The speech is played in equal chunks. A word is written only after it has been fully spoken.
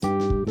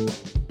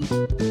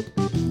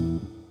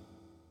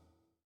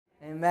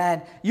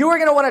Amen. You are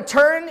going to want to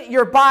turn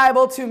your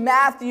Bible to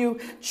Matthew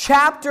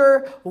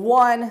chapter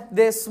 1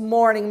 this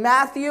morning.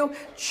 Matthew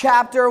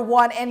chapter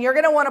 1. And you're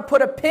going to want to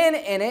put a pin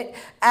in it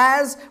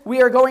as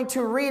we are going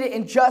to read it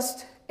in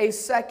just a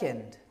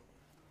second.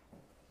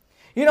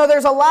 You know,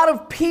 there's a lot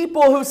of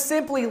people who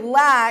simply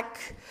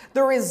lack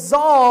the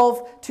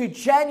resolve to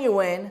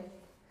genuinely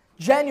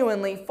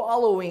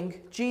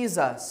following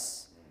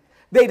Jesus.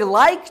 They'd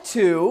like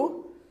to,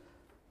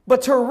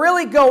 but to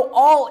really go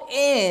all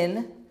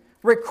in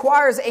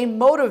requires a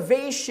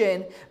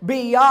motivation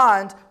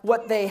beyond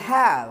what they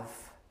have.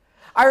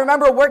 I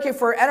remember working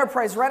for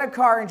Enterprise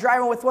Rent-A-Car and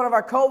driving with one of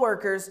our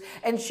coworkers,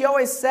 and she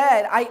always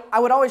said, I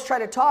would always try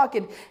to talk,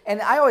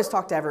 and I always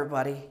talk to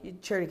everybody.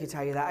 Charity can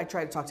tell you that. I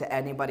try to talk to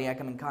anybody I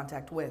come in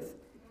contact with.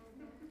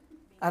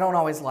 I don't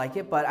always like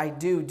it, but I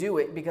do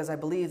it because I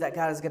believe that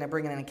God is going to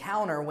bring an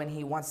encounter when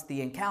He wants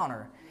the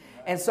encounter.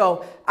 And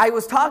so I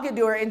was talking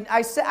to her, and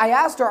I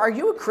asked her, "Are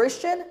you a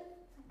Christian?"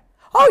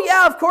 "Oh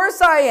yeah, of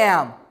course I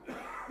am."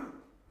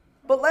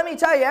 But let me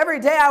tell you, every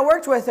day I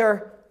worked with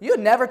her, you'd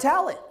never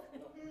tell it.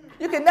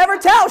 You could never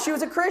tell she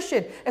was a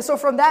Christian. And so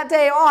from that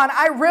day on,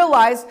 I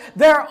realized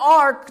there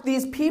are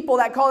these people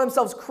that call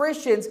themselves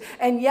Christians,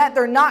 and yet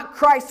they're not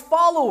Christ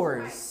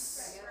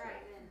followers.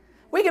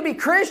 We can be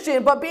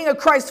Christian, but being a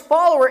Christ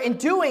follower and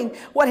doing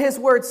what His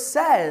Word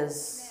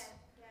says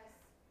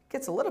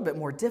gets a little bit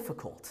more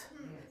difficult.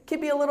 It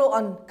can be a little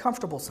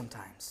uncomfortable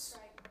sometimes.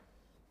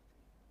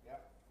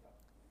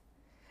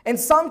 And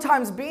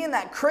sometimes being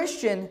that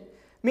Christian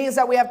means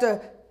that we have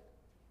to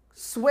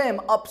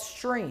swim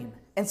upstream.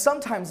 And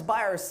sometimes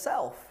by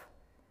ourselves.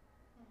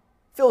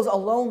 Feels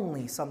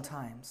lonely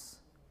sometimes.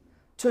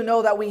 To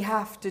know that we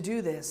have to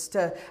do this.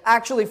 To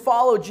actually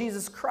follow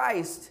Jesus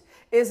Christ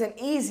isn't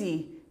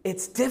easy.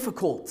 It's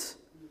difficult.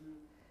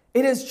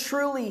 It is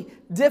truly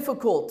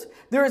difficult.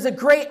 There is a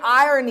great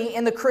irony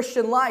in the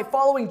Christian life.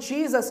 Following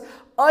Jesus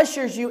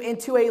ushers you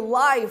into a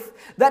life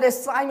that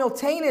is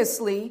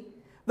simultaneously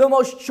the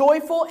most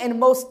joyful and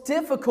most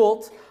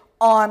difficult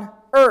on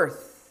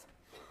earth.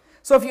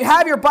 So if you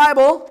have your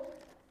Bible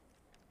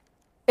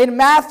in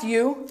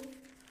Matthew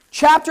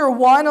chapter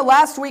 1,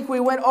 last week we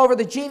went over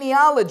the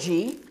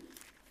genealogy.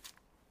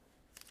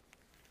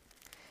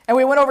 And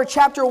we went over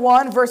chapter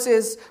 1,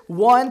 verses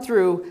 1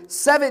 through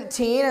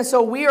 17. And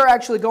so we are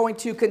actually going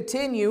to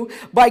continue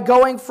by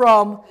going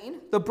from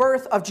the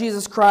birth of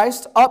Jesus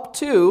Christ up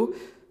to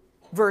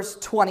verse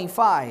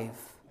 25.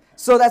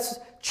 So that's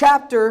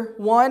chapter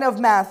 1 of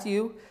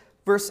Matthew,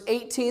 verse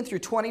 18 through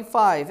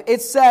 25.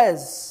 It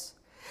says,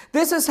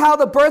 "This is how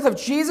the birth of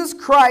Jesus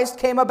Christ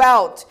came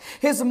about.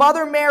 His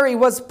mother Mary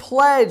was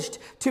pledged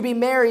to be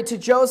married to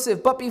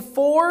Joseph, but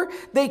before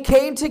they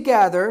came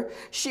together,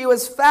 she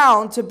was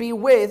found to be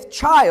with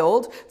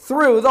child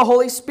through the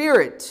Holy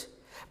Spirit.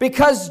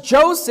 Because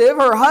Joseph,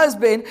 her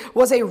husband,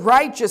 was a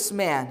righteous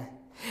man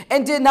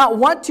and did not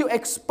want to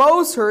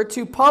expose her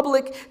to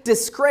public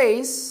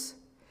disgrace,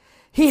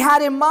 he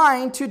had in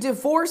mind to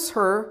divorce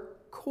her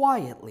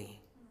quietly.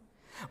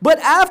 But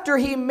after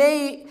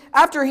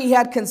he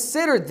had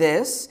considered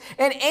this,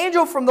 an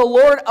angel from the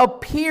Lord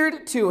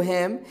appeared to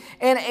him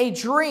in a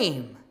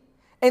dream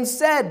and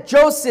said,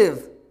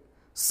 'Joseph,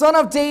 son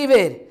of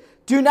David,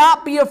 do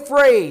not be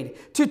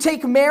afraid to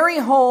take Mary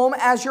home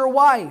as your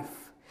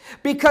wife,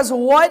 because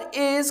what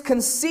is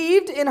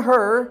conceived in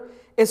her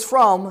is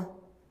from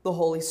the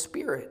Holy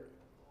Spirit.'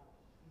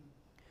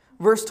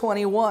 Verse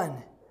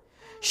 21,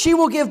 'She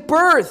will give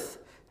birth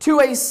to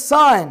a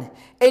son,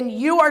 and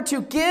you are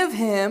to give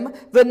him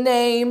the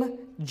name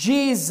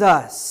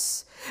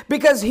Jesus,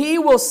 because he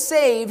will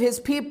save his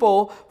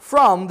people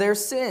from their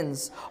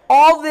sins.'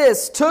 All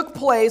this took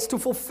place to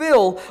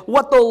fulfill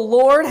what the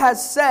Lord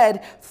has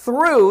said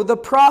through the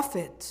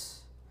prophet.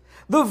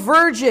 'The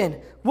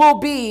virgin will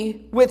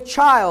be with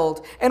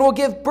child and will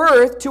give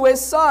birth to a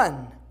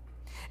son,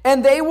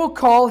 and they will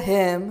call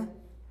him,'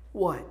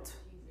 what?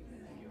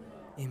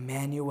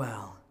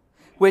 Emmanuel,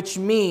 which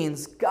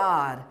means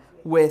God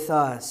with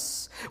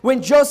us.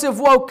 When Joseph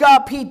woke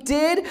up, he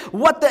did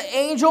what the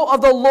angel of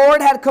the Lord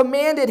had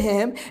commanded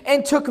him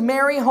and took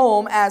Mary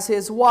home as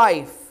his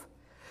wife.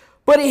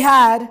 But he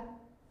had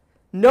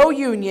no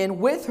union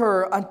with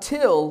her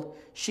until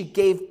she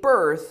gave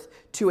birth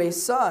to a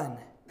son.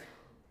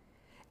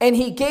 And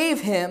he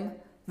gave him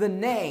the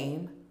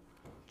name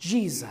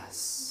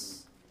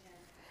Jesus."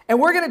 And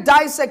we're going to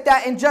dissect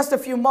that in just a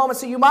few moments.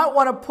 So you might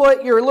want to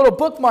put your little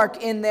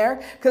bookmark in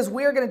there, because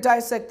we're going to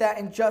dissect that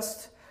in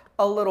just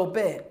a little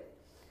bit.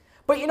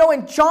 But you know,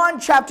 in John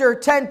chapter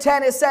 10,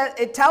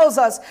 it tells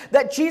us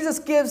that Jesus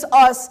gives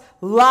us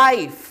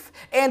life,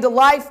 and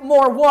life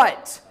more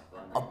what?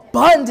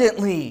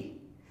 Abundantly.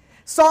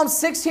 Psalm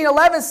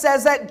 16:11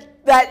 says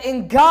that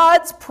in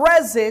God's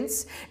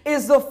presence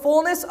is the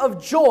fullness of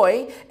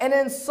joy, and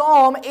in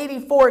Psalm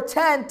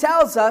 84:10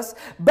 tells us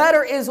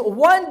better is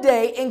one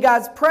day in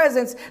God's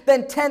presence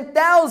than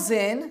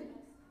 10,000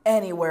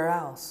 anywhere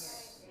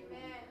else.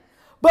 Amen.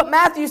 But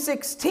Matthew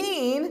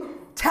 16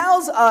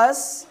 tells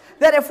us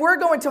that if we're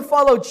going to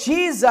follow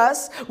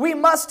Jesus, we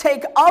must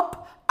take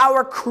up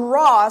our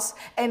cross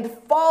and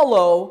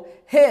follow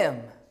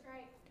him.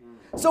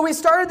 So we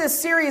started this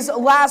series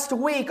last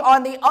week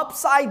on the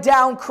upside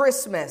down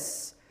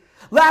Christmas.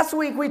 Last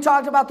week we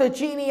talked about the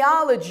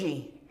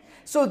genealogy.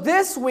 So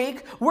this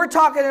week we're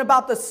talking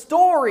about the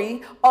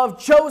story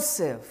of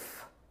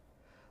Joseph.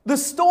 The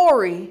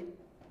story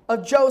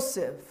of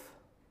Joseph.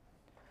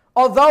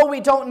 Although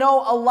we don't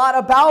know a lot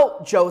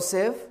about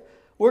Joseph,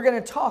 we're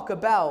going to talk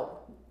about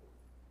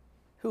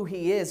who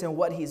he is and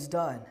what he's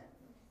done.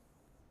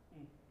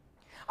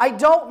 I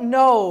don't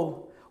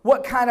know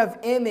what kind of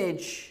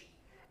image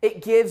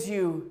it gives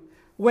you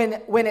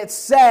when it's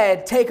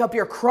said, take up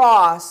your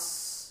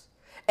cross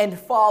and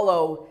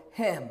follow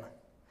him.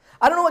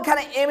 I don't know what kind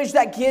of image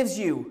that gives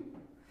you.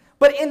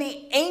 But in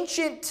the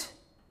ancient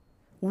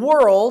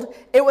world,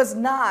 it was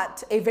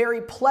not a very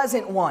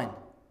pleasant one.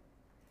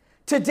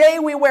 Today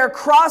we wear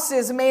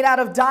crosses made out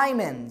of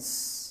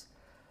diamonds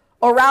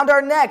around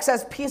our necks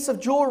as a piece of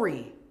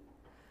jewelry.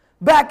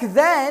 Back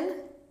then,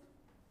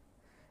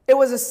 it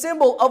was a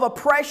symbol of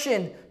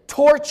oppression,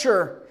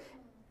 torture,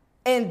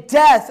 and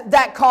death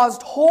that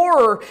caused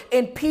horror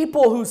in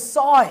people who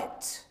saw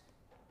it.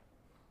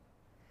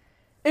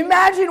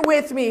 Imagine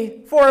with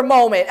me for a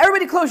moment.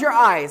 Everybody close your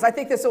eyes. I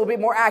think this will be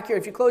more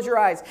accurate if you close your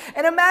eyes.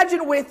 And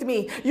imagine with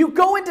me, you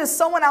go into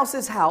someone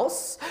else's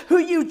house who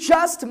you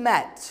just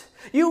met.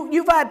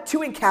 You've had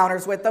 2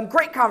 encounters with them,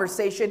 great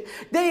conversation.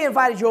 They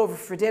invited you over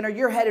for dinner.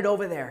 You're headed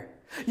over there.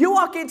 You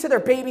walk into their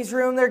baby's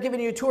room. They're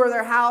giving you a tour of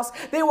their house.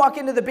 They walk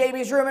into the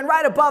baby's room, and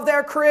right above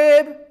their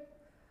crib,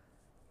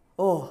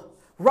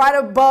 right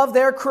above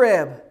their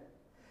crib,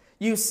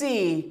 you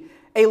see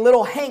a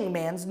little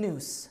hangman's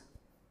noose.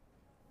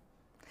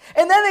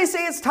 And then they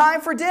say it's time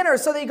for dinner,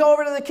 so they go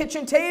over to the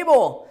kitchen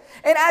table.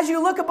 And as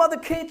you look above the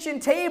kitchen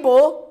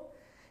table,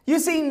 you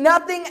see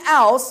nothing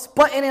else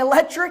but an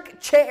electric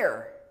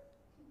chair.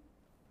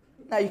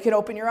 Now you can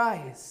open your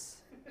eyes.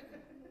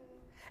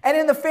 And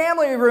in the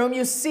family room,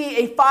 you see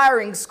a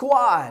firing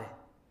squad.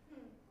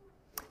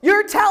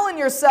 You're telling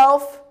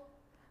yourself,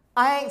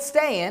 I ain't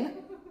staying,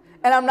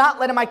 and I'm not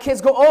letting my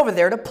kids go over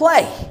there to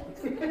play.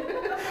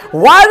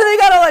 Why do they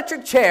got an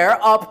electric chair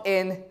up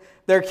in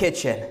their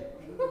kitchen?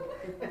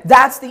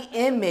 That's the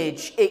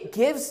image it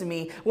gives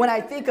me when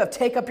I think of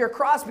take up your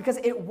cross, because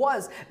it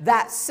was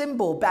that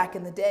symbol back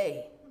in the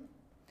day.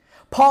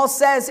 Paul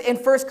says in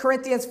 1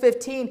 Corinthians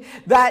 15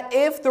 that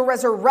if the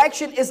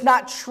resurrection is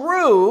not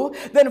true,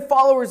 then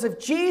followers of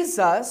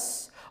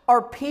Jesus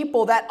are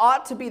people that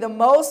ought to be the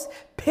most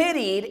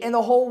pitied in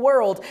the whole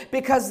world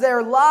because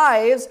their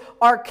lives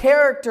are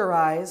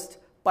characterized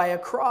by a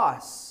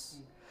cross.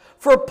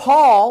 For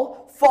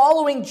Paul,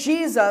 following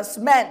Jesus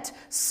meant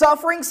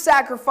suffering,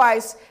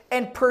 sacrifice,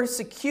 and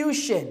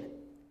persecution.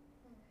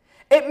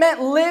 It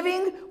meant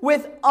living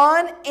with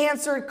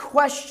unanswered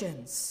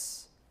questions.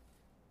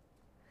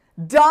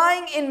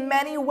 Dying in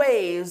many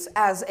ways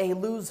as a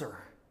loser.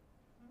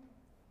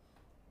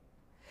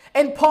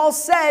 And Paul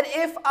said,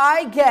 if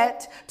I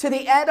get to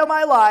the end of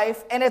my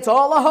life and it's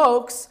all a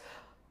hoax,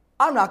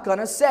 I'm not going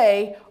to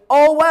say,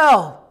 oh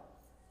well,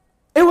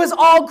 it was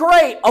all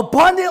great,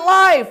 abundant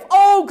life,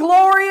 oh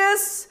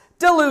glorious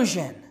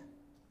delusion.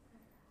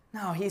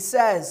 No, he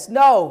says,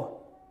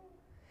 no.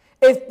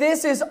 If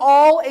this is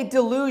all a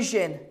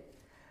delusion,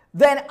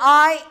 then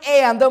I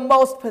am the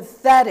most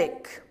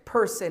pathetic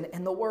person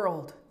in the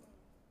world.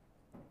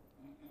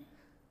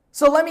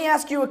 So let me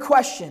ask you a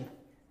question.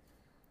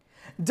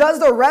 Does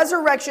the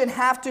resurrection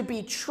have to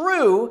be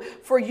true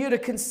for you to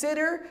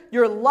consider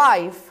your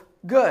life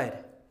good?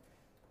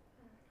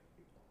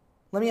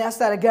 Let me ask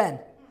that again.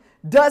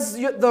 Does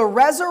the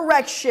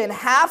resurrection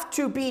have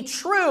to be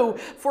true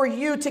for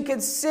you to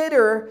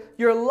consider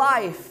your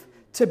life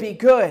to be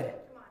good?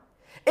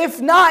 If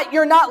not,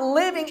 you're not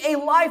living a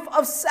life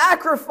of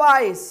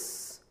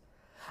sacrifice.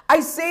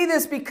 I say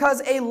this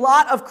because a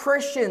lot of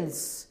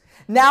Christians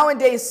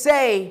nowadays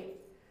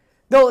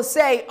they'll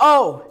say,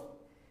 oh,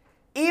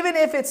 even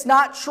if it's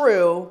not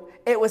true,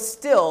 it was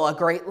still a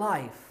great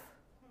life.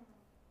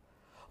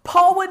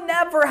 Paul would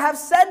never have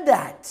said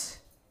that.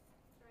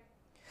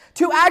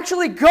 To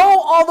actually go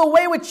all the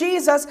way with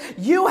Jesus,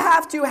 you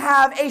have to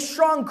have a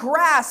strong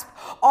grasp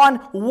on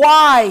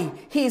why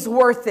he's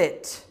worth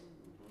it.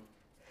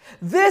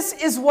 This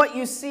is what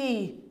you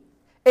see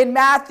in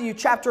Matthew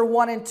chapter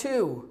 1 and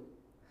 2.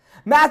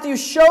 Matthew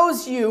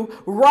shows you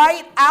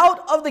right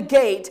out of the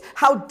gate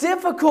how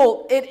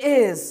difficult it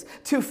is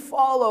to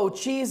follow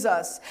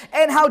Jesus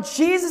and how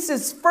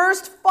Jesus'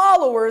 first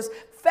followers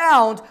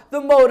found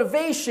the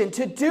motivation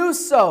to do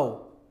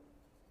so.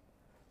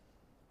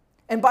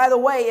 And by the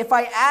way, if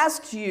I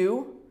asked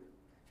you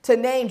to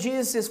name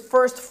Jesus'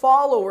 first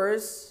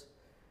followers,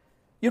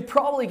 you'd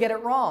probably get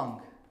it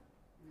wrong.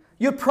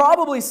 You'd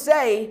probably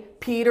say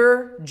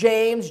Peter,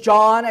 James,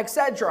 John,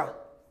 etc.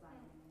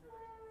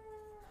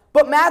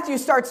 But Matthew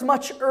starts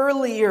much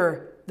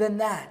earlier than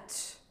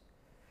that.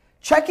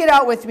 Check it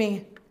out with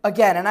me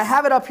again, and I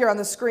have it up here on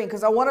the screen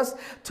because I want us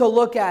to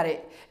look at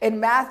it. In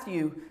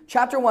Matthew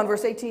chapter 1,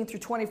 verse 18 through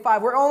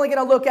 25, we're only going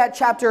to look at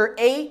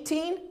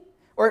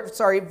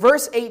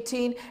verse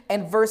 18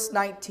 and verse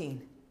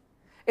 19.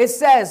 It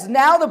says,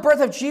 "Now the birth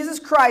of Jesus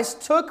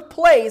Christ took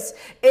place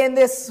in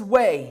this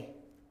way.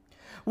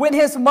 When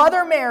his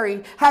mother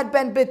Mary had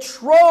been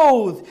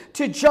betrothed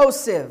to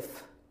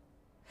Joseph,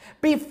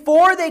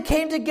 before they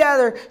came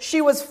together,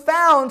 she was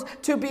found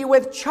to be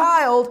with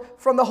child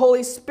from the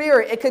Holy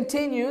Spirit." It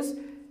continues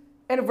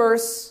in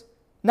verse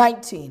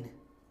 19.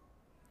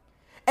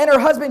 "And her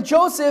husband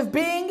Joseph,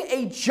 being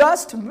a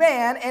just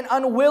man and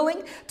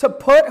unwilling to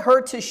put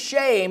her to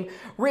shame,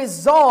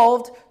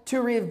 resolved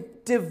to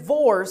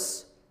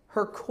divorce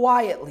her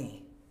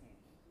quietly."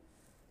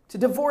 To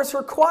divorce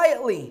her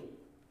quietly.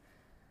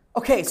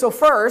 Okay, so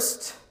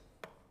first,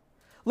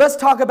 let's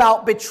talk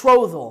about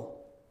betrothal.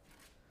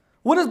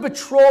 What is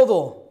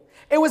betrothal?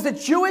 It was the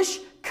Jewish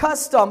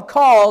custom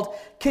called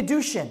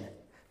Kedushin.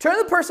 Turn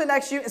to the person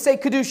next to you and say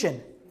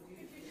Kedushin.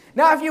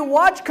 Now, if you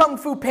watch Kung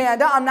Fu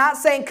Panda, I'm not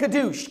saying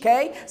Kadoosh,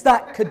 okay? It's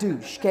not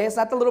Kadoosh, okay? It's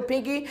not the little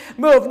pinky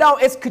move. No,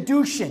 it's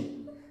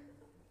Kedushin.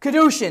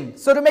 Kedushin.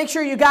 So to make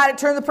sure you got it,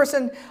 turn to the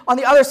person on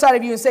the other side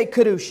of you and say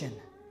Kedushin.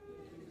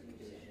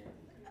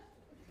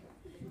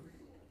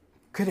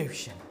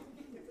 Kedushin.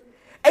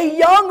 A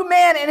young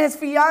man and his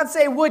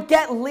fiancée would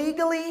get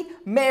legally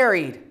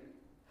married,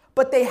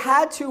 but they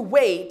had to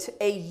wait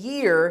a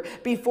year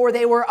before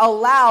they were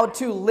allowed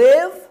to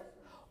live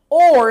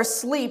or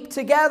sleep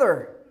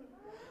together.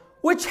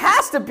 Which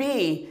has to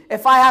be,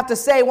 if I have to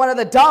say, one of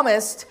the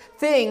dumbest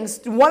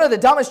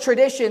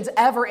traditions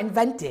ever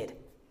invented.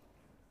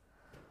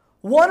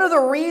 One of the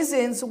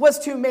reasons was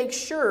to make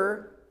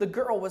sure the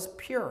girl was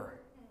pure.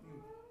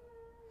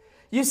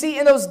 You see,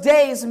 in those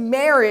days,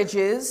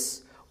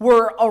 marriages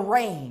were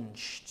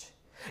arranged.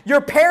 Your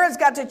parents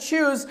got to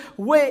choose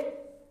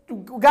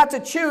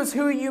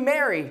who you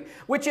married,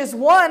 which is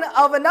one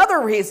of another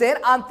reason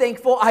I'm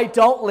thankful I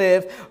don't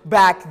live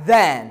back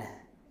then.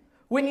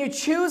 When you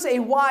choose a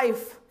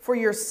wife for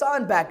your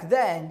son back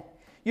then,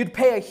 you'd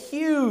pay a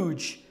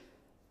huge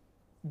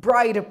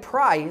bride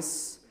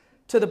price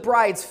to the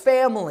bride's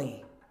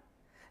family.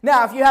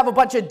 Now, if you have a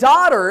bunch of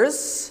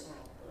daughters,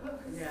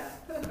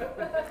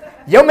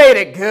 you made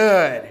it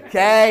good,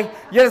 okay?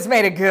 You just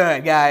made it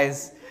good,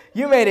 guys.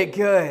 You made it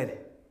good.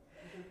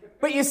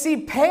 But you see,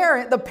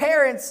 the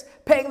parents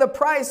paying the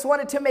price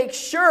wanted to make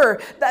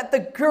sure that the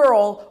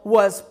girl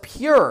was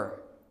pure.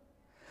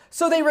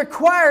 So they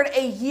required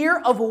a year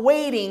of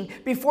waiting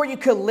before you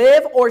could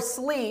live or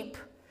sleep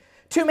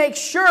to make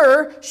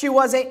sure she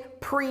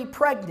wasn't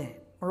pre-pregnant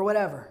or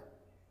whatever.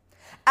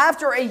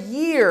 After a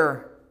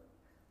year,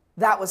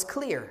 that was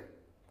clear.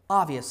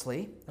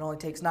 Obviously, it only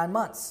takes 9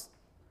 months.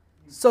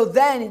 So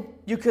then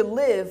you could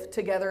live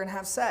together and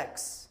have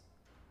sex.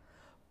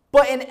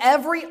 But in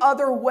every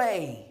other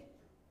way,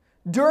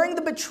 during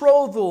the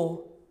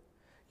betrothal,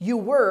 you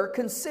were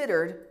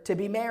considered to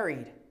be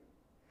married.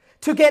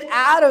 To get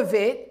out of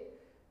it,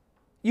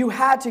 you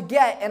had to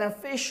get an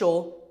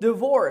official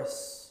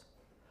divorce.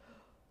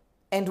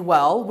 And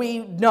well, we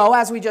know,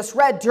 as we just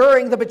read,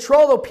 during the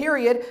betrothal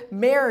period,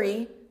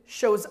 Mary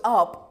shows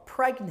up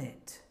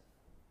pregnant.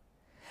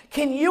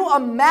 Can you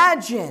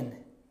imagine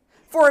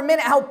for a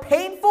minute how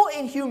painful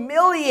and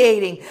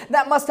humiliating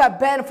that must have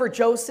been for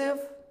Joseph?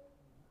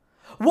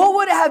 What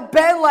would it have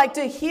been like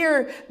to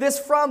hear this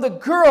from the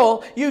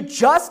girl you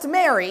just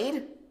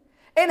married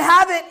and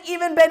haven't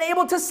even been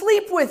able to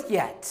sleep with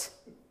yet?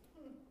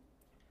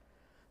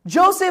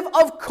 Joseph,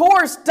 of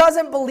course,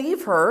 doesn't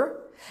believe her.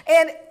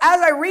 And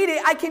as I read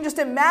it, I can just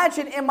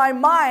imagine in my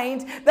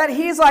mind that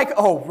he's like,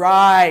 "Oh,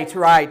 right.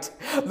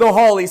 The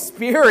Holy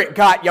Spirit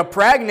got you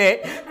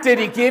pregnant. Did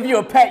he give you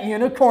a pet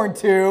unicorn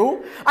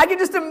too?" I can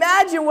just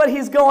imagine what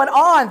he's going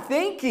on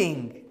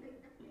thinking.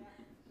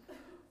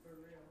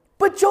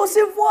 But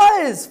Joseph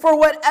was, for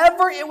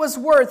whatever it was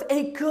worth,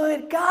 a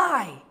good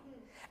guy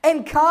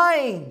and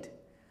kind.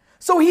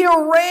 So he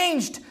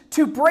arranged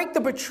to break the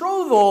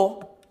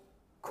betrothal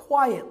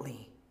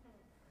quietly.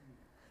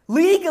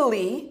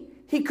 Legally,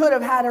 he could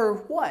have had her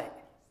what?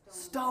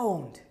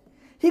 Stoned.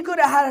 He could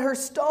have had her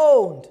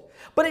stoned.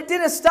 But it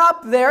didn't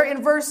stop there.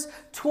 In verse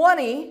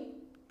 20,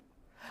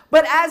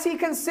 "But as he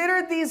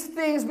considered these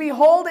things,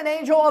 behold, an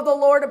angel of the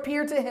Lord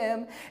appeared to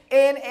him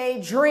in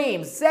a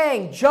dream,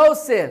 saying,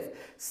 'Joseph,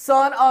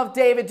 son of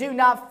David, do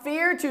not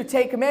fear to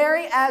take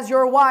Mary as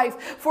your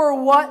wife,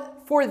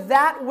 for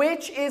that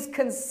which is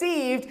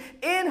conceived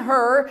in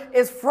her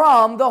is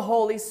from the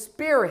Holy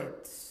Spirit.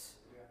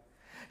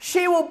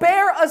 She will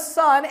bear a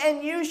son,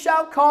 and you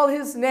shall call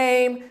his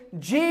name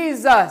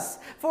Jesus,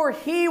 for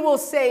he will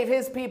save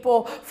his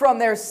people from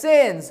their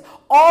sins.'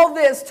 All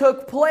this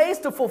took place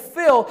to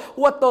fulfill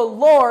what the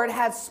Lord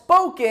had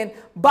spoken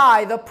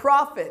by the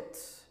prophet.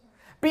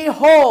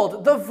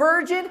 'Behold, the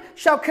virgin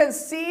shall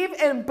conceive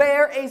and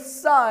bear a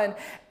son,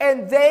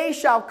 and they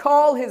shall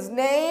call his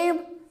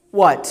name,'"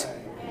 what?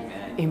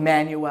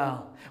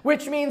 Emmanuel.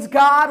 which means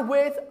God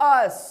with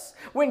us.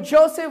 When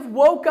Joseph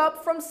woke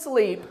up from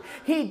sleep,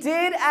 he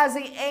did as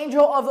the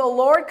angel of the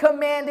Lord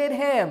commanded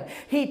him.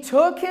 He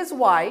took his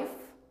wife,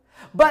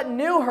 but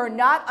knew her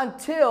not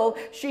until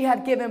she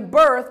had given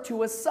birth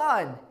to a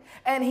son.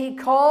 And he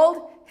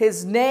called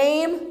his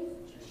name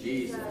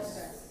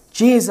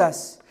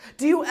Jesus.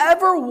 Do you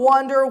ever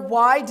wonder,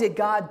 why did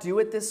God do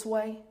it this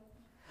way?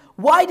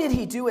 Why did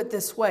he do it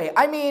this way?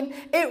 I mean,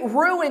 it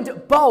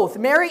ruined both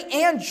Mary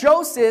and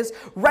Joseph's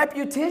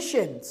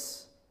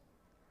reputations.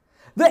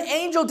 The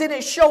angel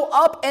didn't show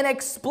up and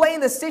explain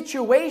the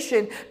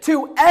situation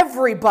to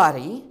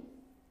everybody.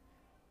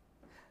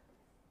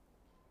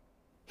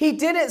 He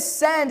didn't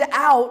send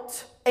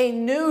out a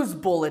news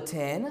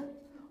bulletin.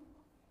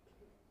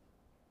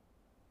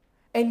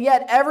 And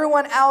yet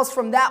everyone else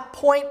from that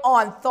point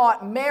on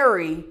thought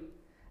Mary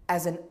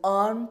as an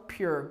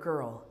impure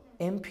girl.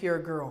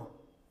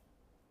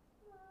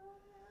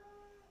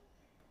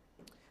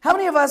 How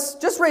many of us,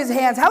 just raise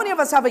hands, how many of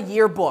us have a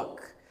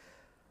yearbook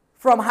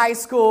from high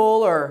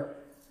school or,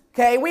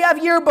 okay, we have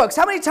yearbooks.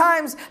 How many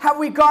times have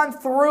we gone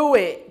through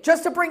it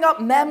just to bring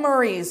up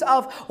memories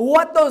of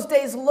what those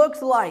days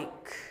looked like?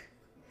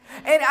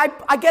 And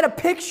I get a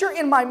picture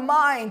in my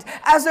mind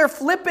as they're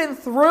flipping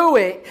through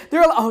it.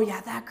 They're like, oh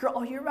yeah, that girl,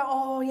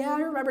 oh yeah, I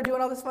remember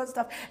doing all this fun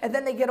stuff. And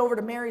then they get over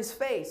to Mary's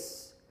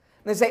face.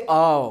 And they say,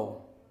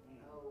 oh,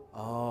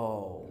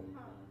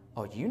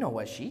 you know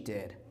what she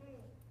did.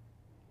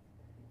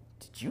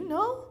 Did you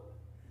know?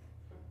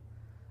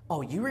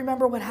 Oh, you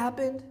remember what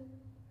happened?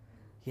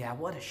 Yeah,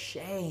 what a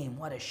shame,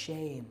 what a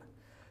shame.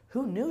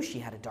 Who knew she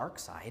had a dark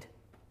side?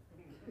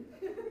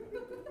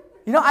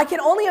 You know, I can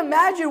only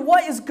imagine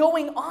what is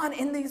going on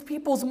in these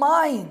people's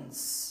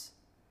minds.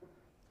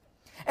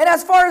 And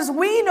as far as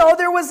we know,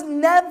 there was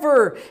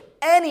never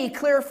any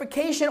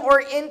clarification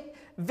or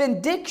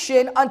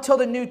vindication until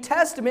the New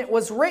Testament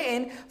was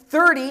written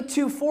 30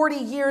 to 40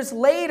 years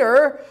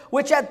later,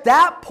 which at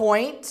that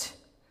point,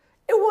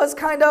 it was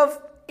kind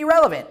of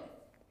irrelevant.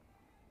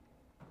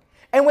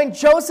 And when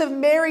Joseph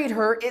married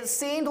her, it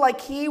seemed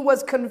like he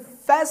was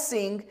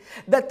confessing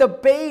that the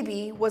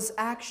baby was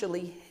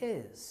actually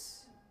his.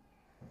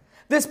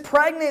 This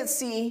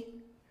pregnancy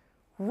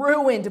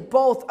ruined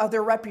both of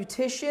their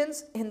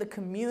reputations in the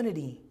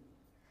community.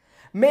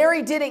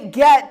 Mary didn't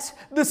get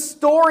the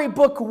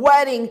storybook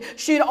wedding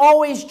she'd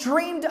always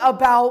dreamed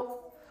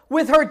about,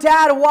 with her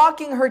dad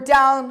walking her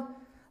down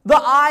the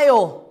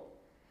aisle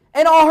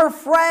and all her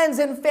friends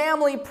and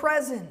family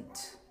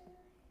present.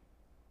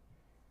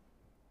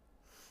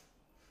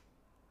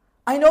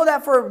 I know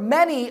that for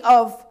many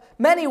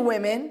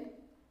women,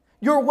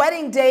 your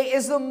wedding day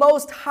is the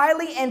most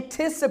highly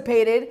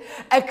anticipated,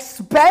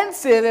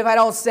 expensive, if I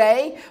don't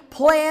say,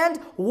 planned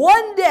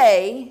one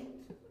day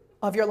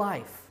of your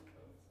life.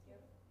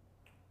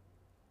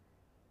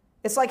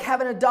 It's like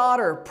having a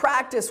daughter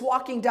practice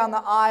walking down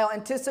the aisle,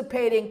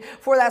 anticipating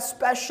for that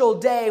special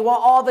day, while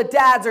all the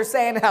dads are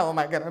saying, how am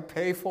I going to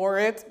pay for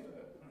it?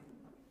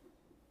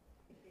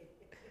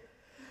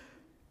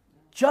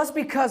 Just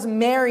because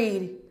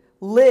Mary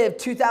lived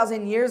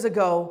 2,000 years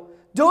ago,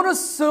 don't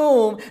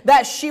assume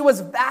that she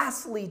was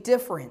vastly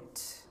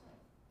different.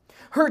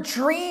 Her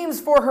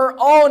dreams for her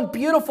own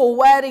beautiful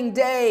wedding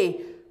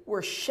day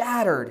were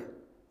shattered,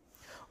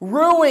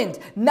 ruined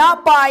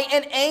not by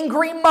an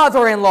angry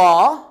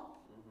mother-in-law,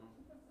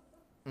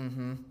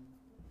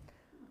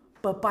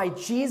 but by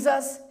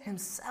Jesus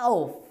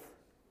himself.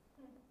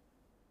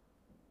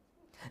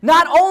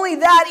 Not only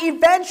that,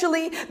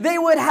 eventually they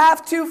would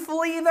have to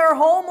flee their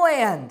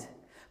homeland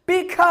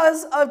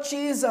because of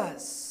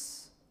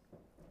Jesus.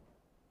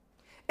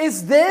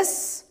 Is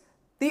this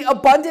the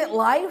abundant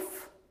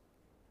life?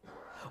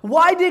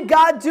 Why did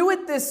God do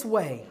it this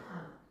way?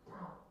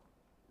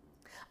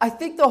 I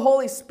think the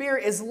Holy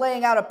Spirit is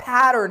laying out a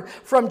pattern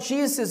from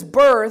Jesus'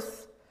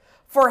 birth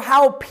for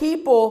how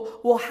people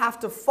will have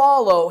to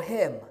follow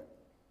him.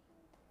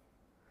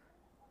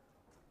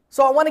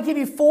 So I want to give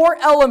you 4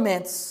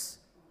 elements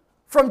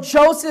from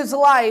Joseph's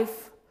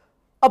life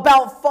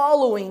about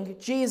following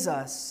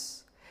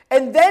Jesus,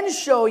 and then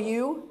show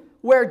you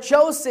where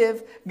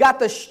Joseph got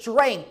the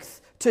strength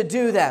to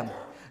do them.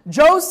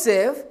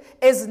 Joseph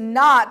is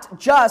not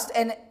just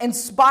an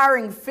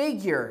inspiring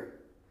figure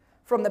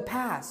from the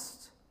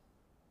past,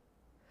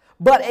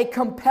 but a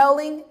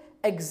compelling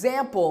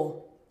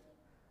example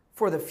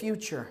for the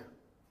future.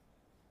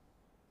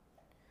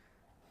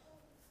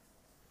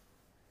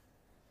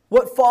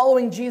 What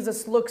following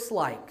Jesus looks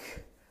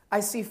like. I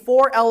see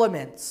 4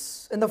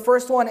 elements. And the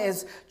first one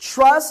is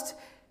trust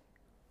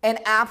and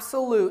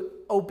absolute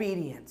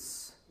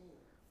obedience.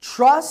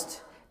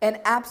 Trust and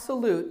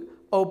absolute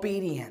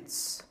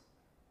obedience.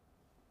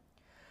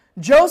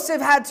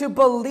 Joseph had to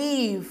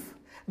believe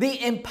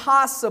the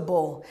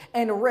impossible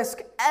and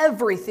risk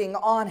everything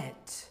on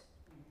it.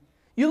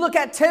 You look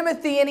at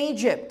Timothy in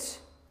Egypt.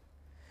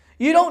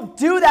 You don't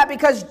do that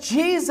because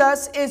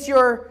Jesus is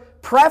your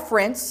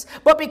preference,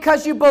 but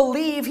because you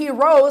believe he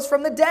rose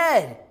from the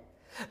dead.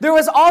 There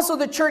was also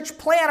the church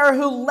planter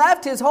who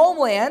left his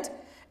homeland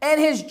and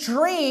his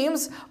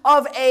dreams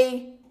of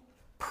a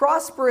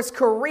prosperous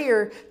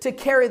career to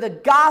carry the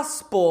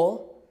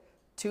gospel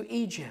to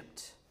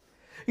Egypt.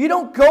 You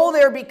don't go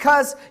there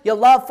because you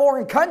love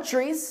foreign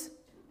countries,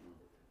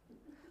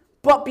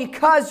 but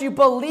because you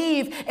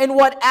believe in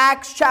what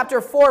Acts chapter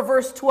 4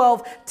 verse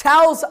 12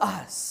 tells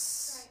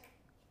us.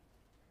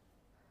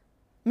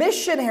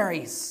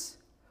 Missionaries,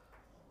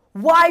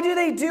 why do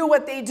they do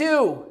what they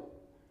do?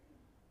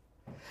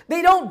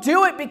 They don't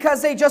do it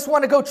because they just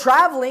want to go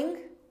traveling,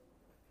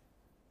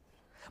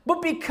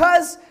 but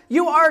because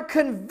you are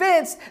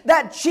convinced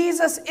that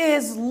Jesus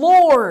is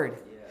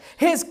Lord.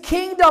 His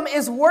kingdom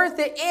is worth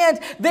it, and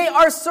they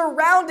are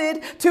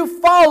surrounded to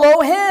follow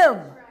Him.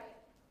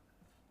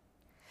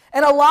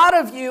 And a lot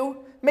of you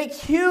make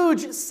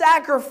huge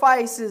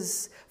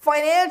sacrifices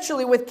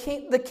financially with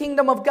the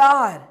kingdom of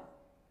God.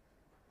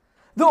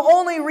 The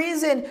only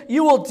reason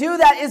you will do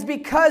that is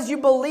because you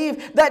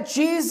believe that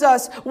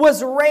Jesus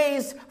was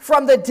raised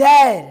from the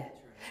dead.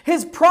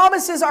 His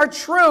promises are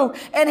true,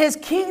 and His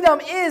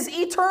kingdom is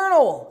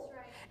eternal.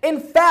 In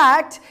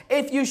fact,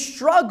 if you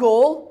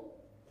struggle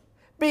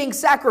being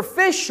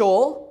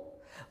sacrificial,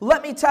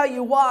 let me tell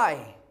you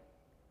why.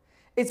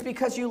 It's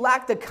because you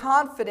lack the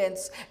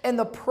confidence in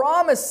the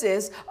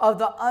promises of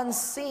the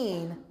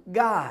unseen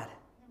God.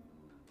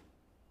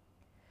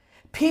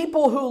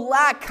 People who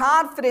lack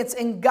confidence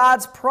in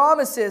God's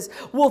promises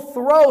will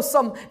throw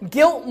some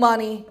guilt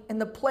money in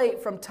the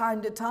plate from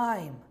time to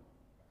time.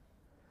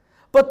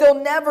 But they'll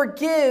never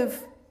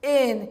give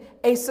in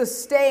a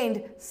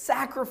sustained,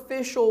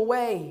 sacrificial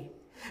way.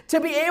 To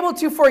be able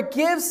to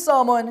forgive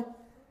someone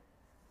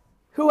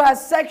who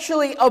has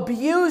sexually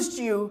abused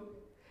you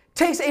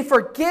takes a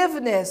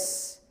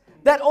forgiveness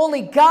that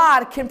only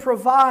God can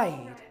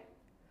provide.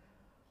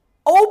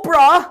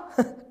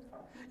 Oprah,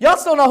 y'all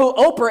still know who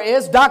Oprah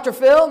is, Dr.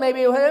 Phil,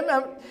 maybe him,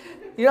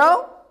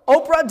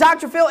 Oprah,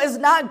 Dr. Phil is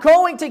not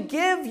going to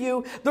give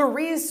you the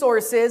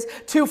resources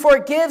to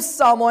forgive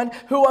someone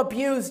who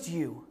abused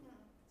you.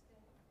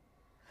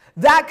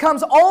 That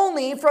comes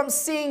only from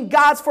seeing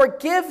God's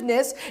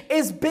forgiveness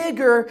is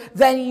bigger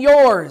than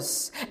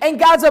yours. And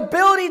God's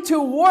ability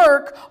to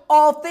work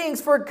all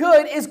things for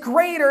good is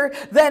greater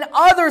than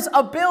others'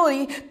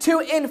 ability to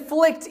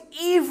inflict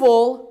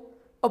evil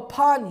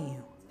upon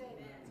you.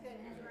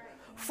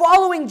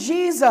 Following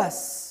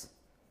Jesus,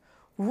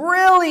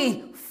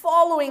 really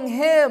following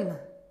Him,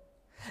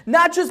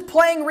 not just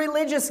playing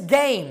religious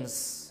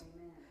games,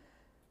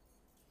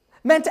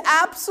 meant to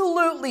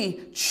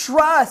absolutely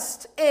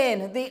trust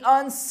in the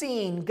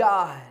unseen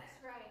God.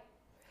 Right.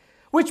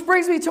 Which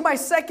brings me to my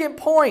second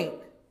point.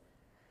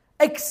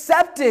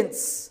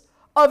 Acceptance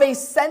of a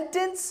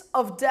sentence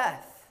of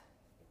death.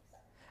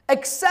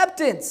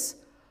 Acceptance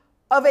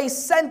of a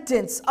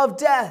sentence of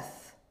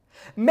death.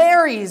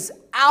 Mary's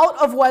out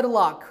of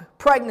wedlock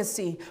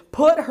pregnancy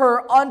put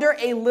her under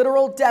a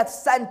literal death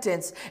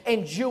sentence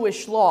in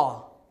Jewish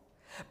law.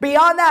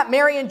 Beyond that,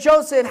 Mary and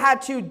Joseph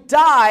had to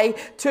die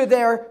to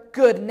their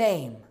good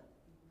name,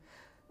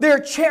 their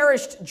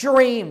cherished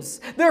dreams,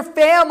 their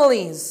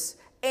families,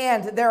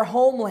 and their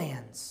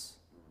homelands.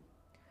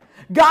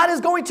 God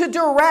is going to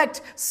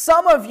direct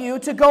some of you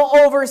to go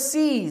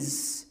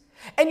overseas,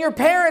 and your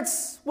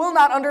parents will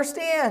not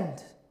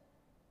understand.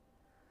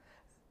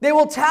 They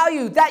will tell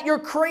you that you're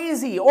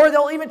crazy, or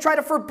they'll even try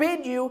to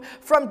forbid you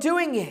from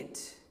doing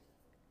it.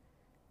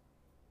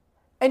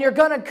 And you're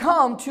going to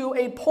come to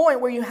a point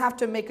where you have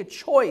to make a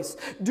choice.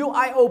 Do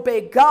I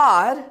obey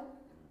God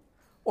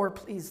or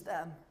please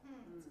them?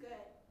 That's good.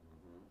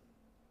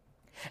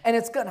 And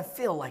it's going to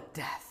feel like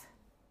death.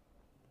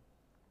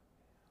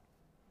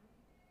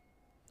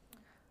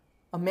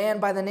 A man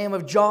by the name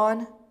of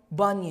John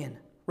Bunyan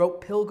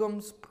wrote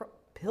Pilgrim's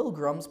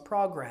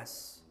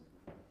Progress.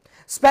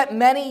 Spent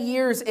many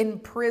years in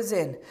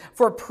prison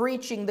for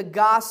preaching the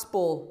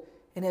gospel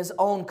in his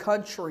own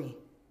country.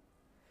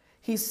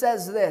 He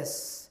says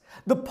this: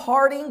 the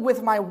parting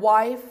with my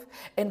wife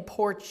and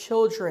poor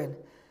children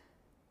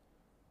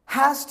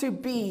has to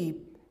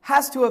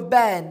have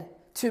been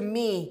to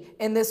me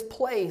in this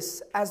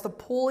place as the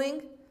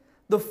pulling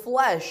the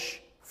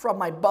flesh from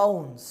my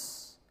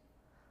bones.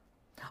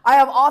 I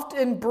have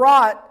often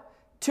brought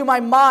to my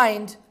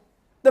mind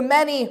the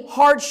many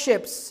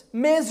hardships,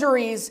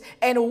 miseries,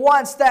 and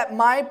wants that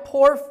my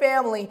poor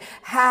family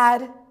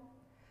had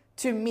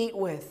to meet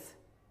with,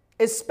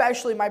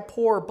 especially my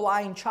poor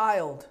blind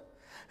child,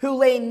 who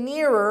lay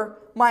nearer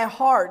my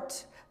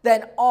heart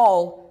than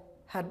all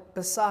had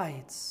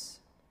besides.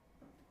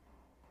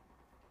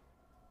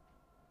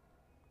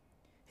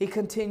 He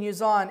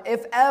continues on,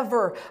 if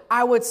ever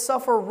I would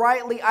suffer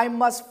rightly, I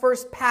must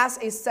first pass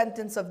a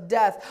sentence of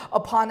death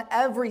upon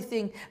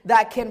everything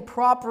that can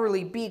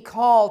properly be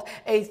called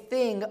a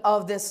thing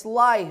of this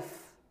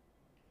life.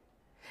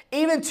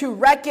 Even to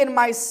reckon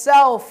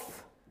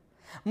myself,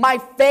 my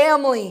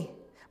family,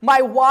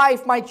 my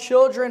wife, my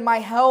children, my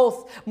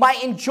health, my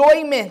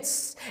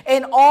enjoyments,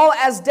 and all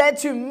as dead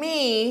to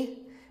me,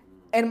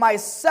 and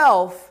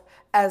myself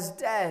as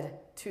dead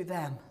to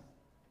them.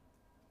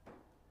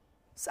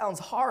 Sounds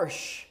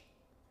harsh.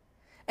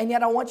 And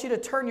yet I want you to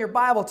turn your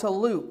Bible to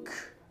Luke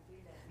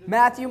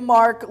Matthew,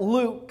 Mark,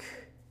 Luke,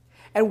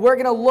 and we're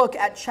going to look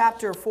at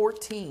chapter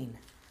 14.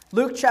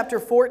 Luke chapter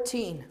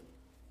 14,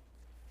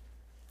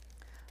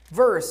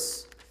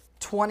 verse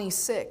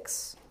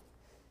 26.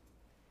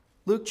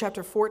 Luke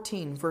chapter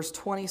 14, verse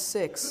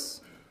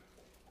 26.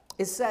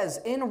 It says,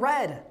 in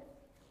red,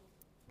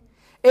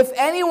 if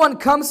anyone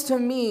comes to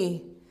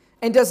me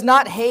and does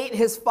not hate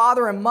his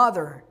father and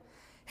mother,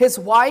 his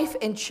wife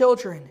and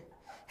children,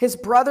 his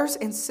brothers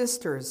and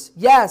sisters,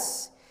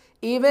 yes,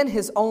 even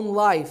his own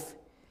life,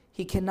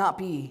 he cannot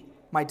be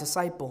my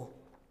disciple.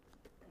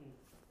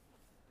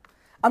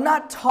 I'm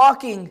not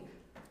talking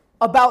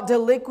about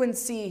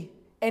delinquency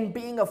and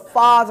being a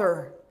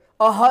father,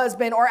 a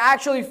husband, or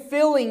actually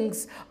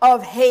feelings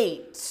of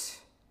hate.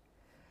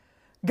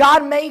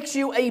 God makes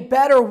you a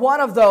better one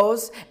of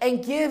those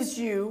and gives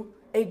you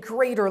a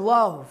greater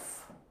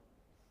love.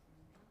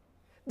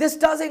 This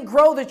doesn't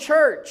grow the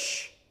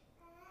church.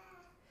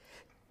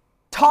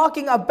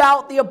 Talking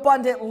about the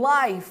abundant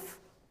life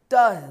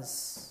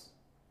does.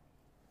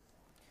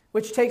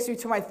 Which takes me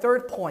to my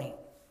third point.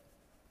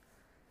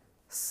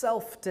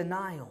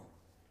 Self-denial.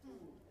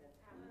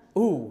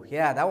 Ooh,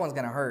 yeah, that one's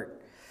going to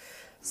hurt.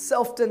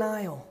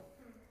 Self-denial.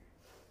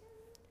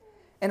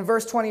 And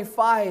verse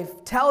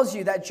 25 tells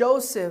you that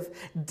Joseph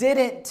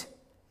didn't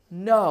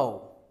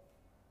know.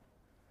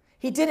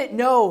 He didn't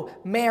know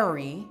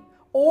Mary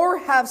or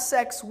have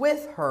sex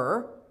with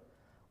her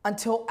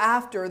until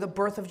after the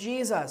birth of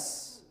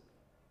Jesus.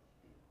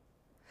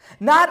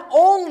 Not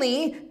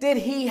only did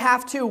he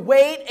have to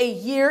wait a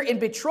year in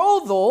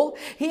betrothal,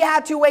 he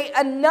had to wait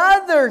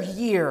another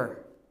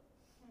year.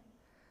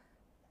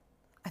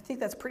 I think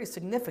that's pretty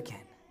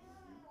significant.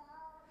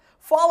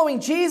 Following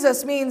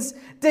Jesus means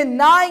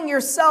denying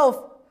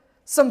yourself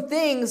some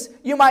things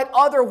you might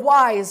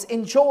otherwise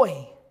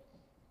enjoy.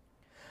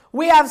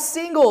 We have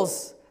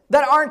singles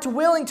that aren't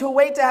willing to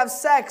wait to have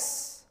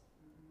sex,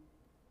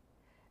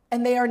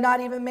 and they are not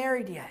even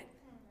married yet.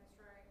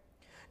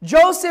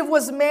 Joseph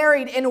was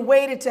married and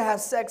waited to have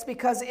sex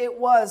because it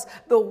was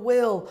the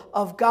will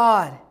of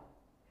God.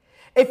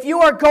 If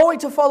you are going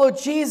to follow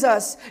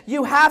Jesus,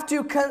 you have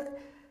to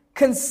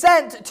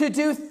consent to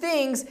do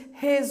things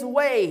His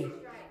way,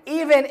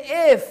 even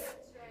if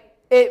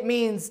it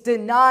means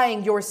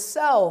denying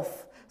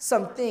yourself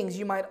some things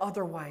you might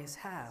otherwise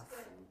have.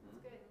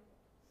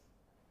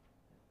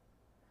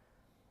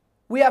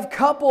 We have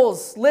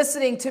couples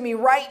listening to me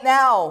right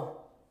now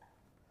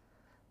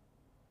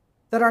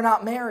that are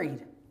not married,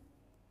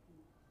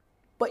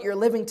 but you're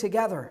living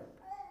together.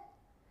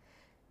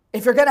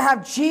 If you're going to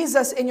have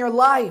Jesus in your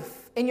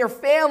life, in your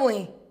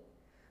family,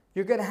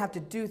 you're going to have to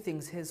do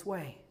things His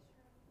way.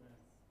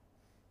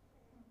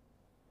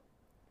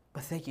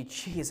 But thank you,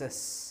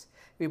 Jesus.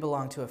 We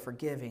belong to a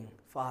forgiving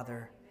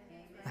Father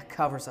that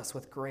covers us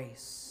with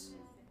grace.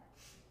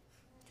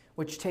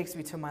 Which takes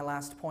me to my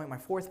last point, my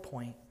fourth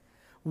point.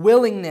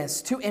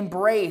 Willingness to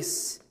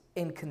embrace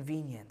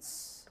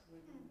inconvenience.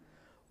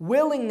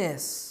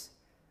 Willingness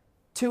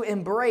to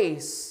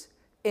embrace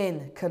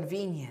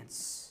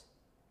inconvenience.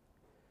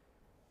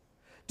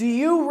 Do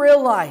you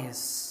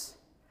realize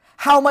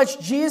how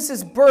much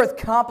Jesus' birth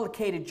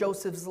complicated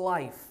Joseph's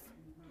life?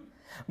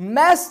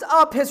 Messed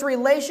up his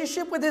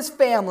relationship with his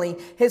family,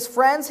 his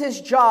friends, his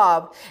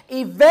job.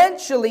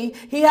 Eventually,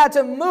 he had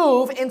to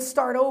move and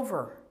start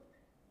over.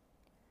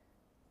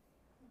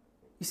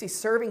 You see,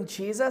 serving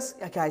Jesus,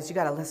 guys, you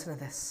got to listen to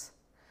this.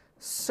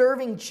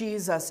 Serving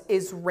Jesus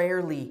is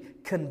rarely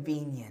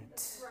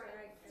convenient.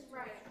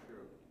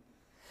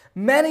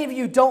 Many of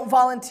you don't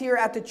volunteer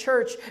at the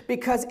church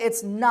because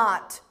it's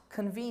not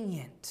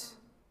convenient.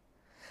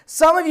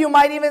 Some of you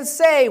might even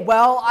say,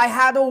 well, I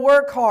had to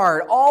work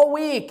hard all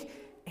week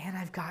and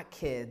I've got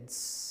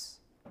kids.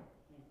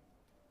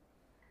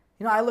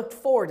 You know, I look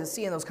forward to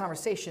seeing those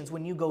conversations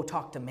when you go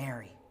talk to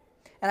Mary.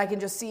 And I can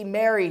just see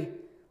Mary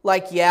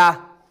like, yeah,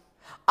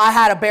 I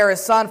had to bear a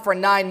son for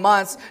 9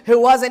 months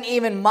who wasn't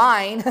even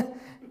mine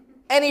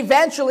and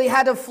eventually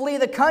had to flee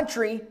the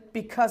country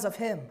because of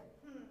him.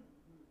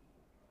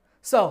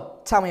 So,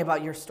 tell me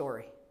about your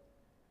story.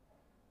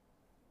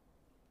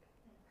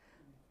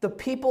 The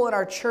people in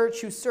our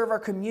church who serve our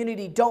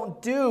community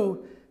don't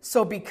do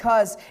so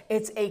because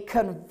it's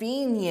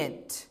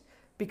convenient,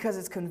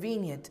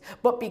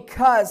 but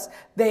because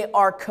they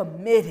are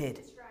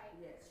committed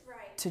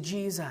to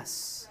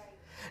Jesus.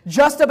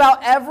 Just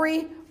about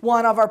every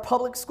one of our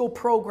public school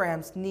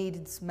programs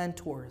needs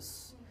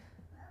mentors.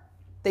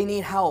 They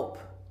need help.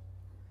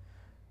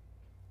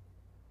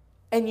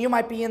 And you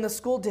might be in the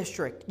school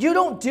district. You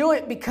don't do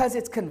it because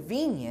it's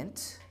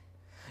convenient.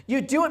 You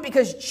do it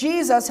because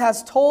Jesus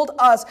has told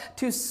us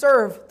to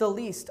serve the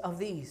least of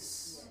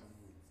these.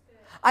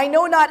 I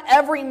know not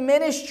every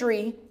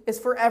ministry is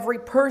for every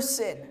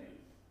person.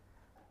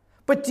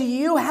 But do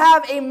you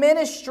have a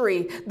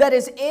ministry that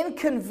is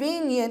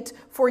inconvenient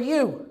for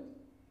you?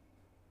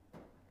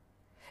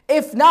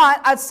 If not,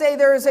 I'd say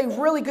there is a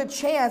really good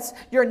chance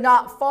you're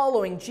not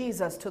following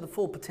Jesus to the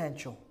full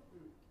potential.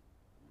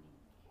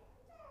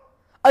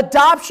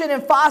 Adoption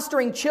and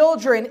fostering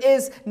children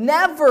is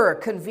never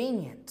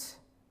convenient.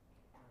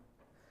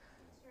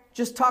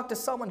 just talk to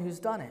someone who's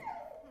done it.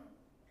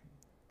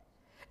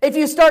 If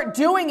you start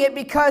doing it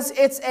because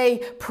it's a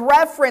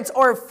preference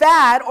or a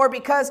fad or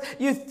because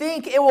you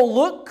think it will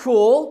look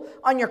cool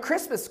on your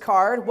Christmas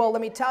card, well,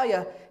 let me tell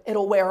you,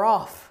 it'll wear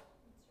off.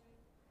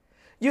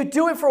 You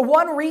do it for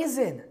one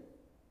reason.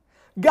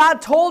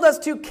 God told us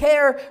to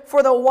care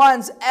for the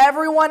ones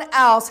everyone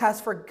else has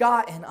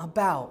forgotten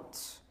about.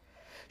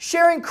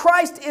 Sharing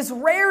Christ is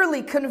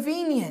rarely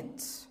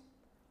convenient.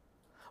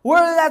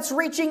 Whether that's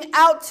reaching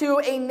out to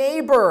a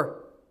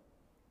neighbor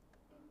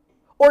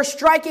or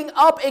striking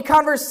up a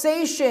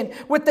conversation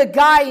with the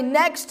guy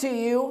next to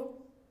you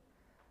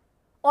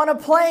on a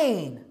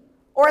plane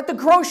or at the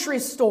grocery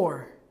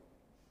store.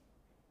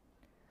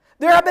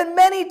 There have been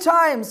many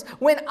times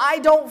when I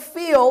don't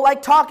feel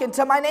like talking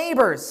to my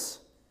neighbors.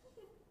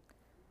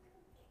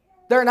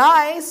 They're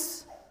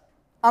nice.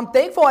 I'm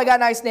thankful I got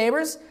nice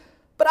neighbors,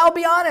 but I'll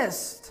be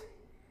honest.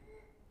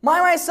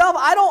 Myself,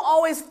 I don't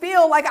always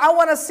feel like I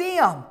want to see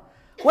them.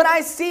 When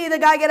I see the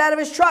guy get out of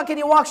his truck and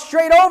he walks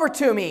straight over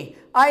to me,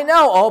 I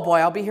know, oh boy,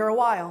 I'll be here a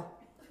while.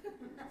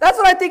 That's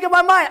what I think in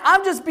my mind.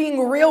 I'm just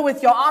being real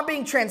with y'all. I'm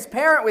being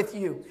transparent with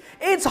you.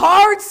 It's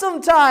hard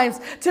sometimes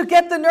to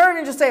get the nerve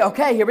and just say,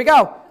 okay, here we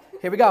go.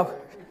 Here we go.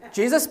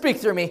 Jesus, speak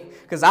through me,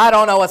 because I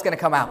don't know what's going to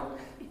come out.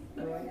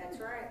 That's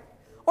right.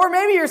 Or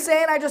maybe you're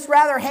saying, I'd just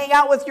rather hang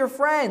out with your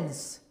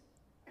friends.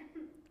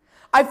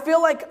 I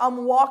feel like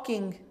I'm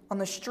walking on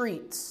the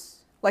streets,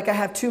 like I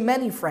have too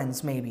many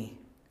friends maybe.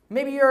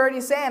 Maybe you're already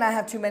saying I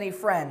have too many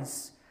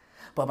friends.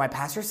 But my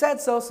pastor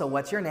said so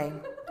what's your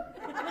name?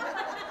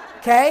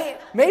 Okay?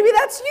 Maybe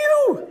that's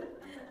you.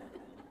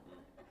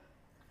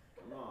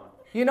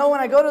 You know, when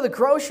I go to the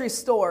grocery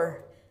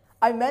store,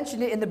 I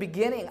mentioned it in the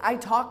beginning, I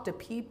talk to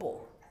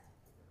people.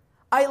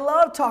 I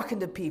love talking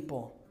to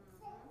people.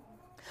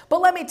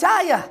 But let me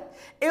tell you,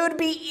 it would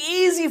be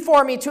easy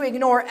for me to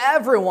ignore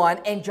everyone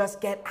and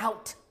just get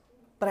out.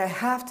 But I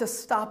have to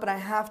stop and I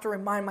have to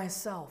remind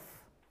myself.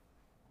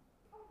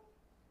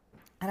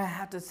 And I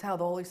have to tell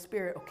the Holy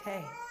Spirit,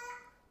 okay,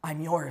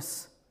 I'm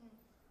yours.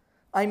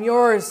 I'm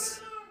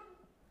yours.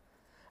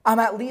 I'm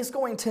at least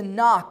going to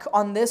knock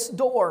on this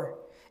door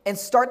and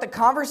start the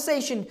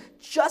conversation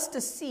just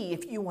to see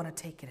if you want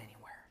to take it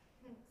anywhere.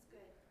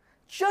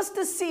 Just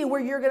to see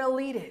where you're going to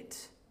lead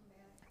it.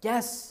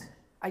 Yes,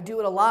 I do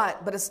it a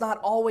lot, but it's not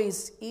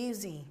always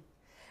easy.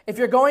 If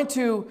you're going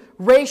to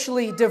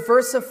racially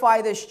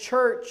diversify this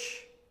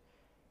church,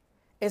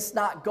 it's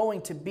not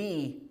going to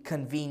be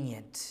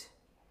convenient.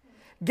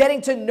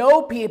 Getting to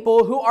know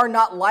people who are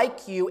not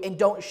like you and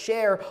don't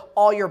share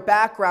all your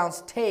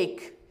backgrounds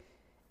take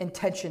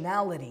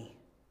intentionality.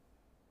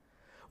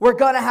 We're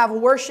going to have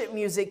worship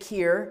music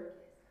here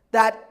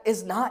that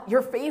is not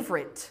your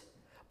favorite.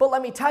 But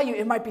let me tell you,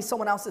 it might be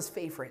someone else's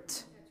favorite.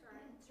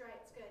 That's right.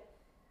 It's good.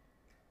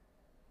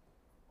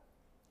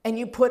 And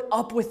you put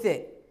up with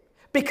it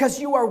because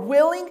you are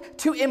willing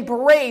to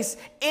embrace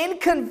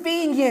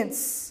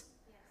inconvenience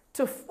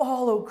to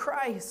follow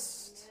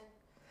Christ.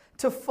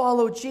 To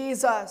follow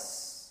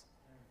Jesus.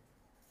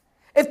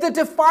 If the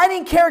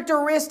defining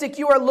characteristic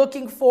you are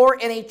looking for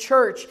in a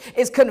church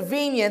is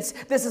convenience,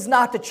 this is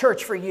not the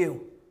church for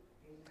you.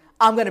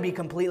 I'm going to be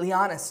completely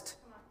honest.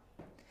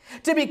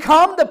 To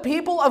become the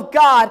people of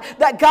God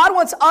that God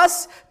wants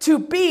us to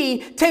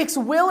be takes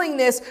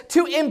willingness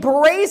to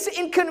embrace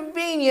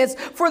inconvenience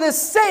for the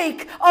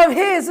sake of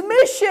His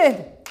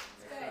mission.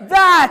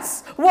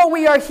 That's what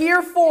we are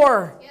here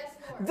for.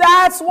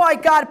 That's why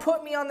God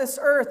put me on this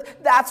earth.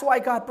 That's why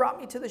God brought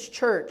me to this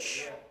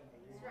church.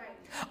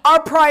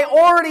 Our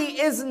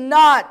priority is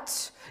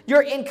not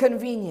your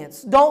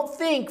inconvenience. Don't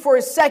think for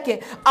a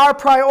second our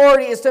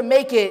priority is to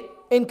make it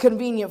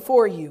inconvenient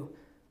for you.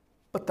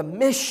 But the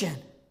mission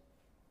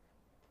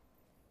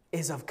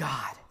is of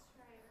God.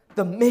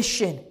 The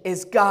mission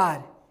is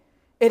God.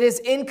 It is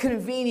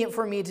inconvenient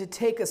for me to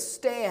take a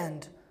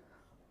stand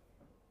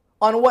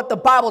on what the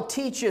Bible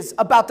teaches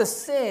about the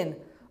sin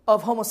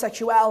of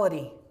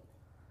homosexuality.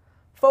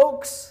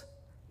 Folks,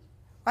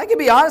 I can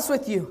be honest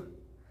with you.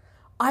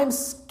 I'm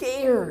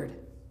scared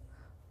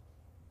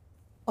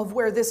of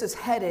where this is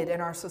headed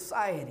in our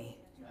society.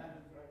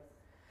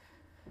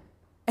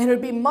 And it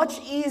would be much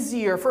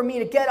easier for me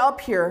to get up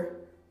here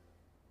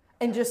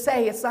and just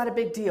say, it's not a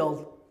big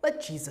deal.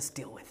 Let Jesus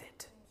deal with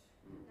it.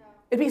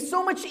 It'd be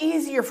so much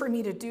easier for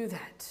me to do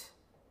that.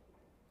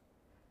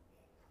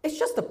 It's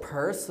just a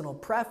personal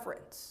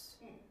preference.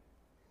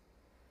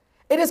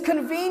 It is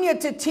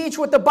convenient to teach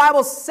what the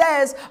Bible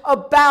says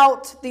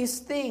about these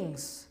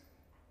things.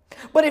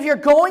 But if you're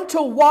going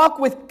to walk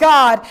with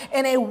God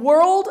in a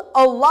world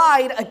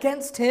allied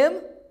against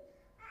Him,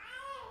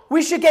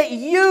 we should get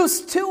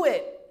used to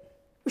it.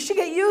 We should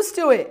get used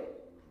to it.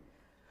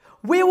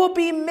 We will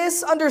be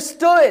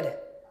misunderstood.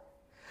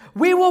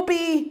 We will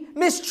be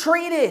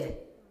mistreated.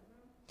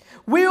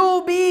 We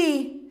will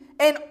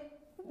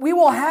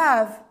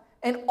have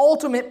an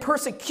ultimate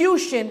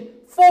persecution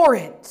for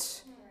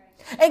it.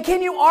 And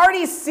can you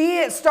already see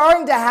it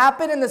starting to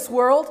happen in this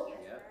world?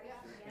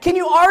 Can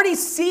you already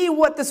see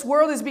what this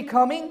world is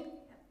becoming?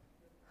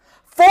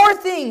 4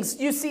 things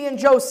you see in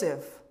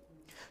Joseph: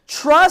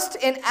 trust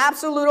in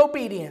absolute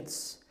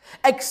obedience,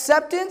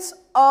 acceptance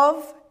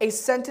of a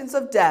sentence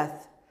of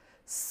death,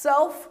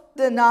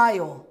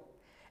 self-denial,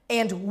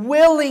 and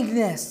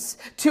willingness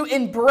to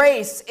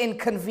embrace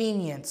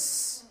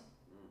inconvenience.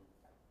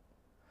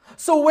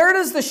 So where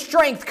does the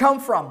strength come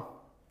from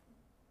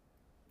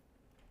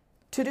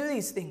to do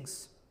these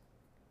things?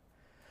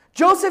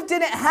 Joseph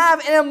didn't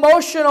have an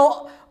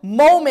emotional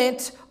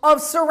moment of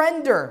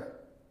surrender.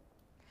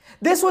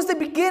 This was the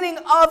beginning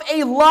of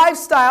a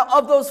lifestyle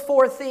of those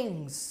 4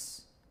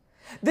 things.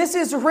 This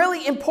is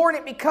really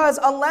important because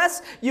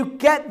unless you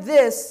get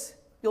this,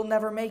 you'll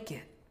never make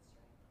it.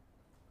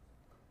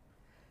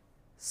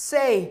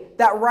 Say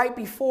that right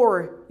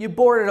before you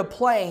boarded a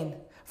plane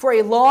for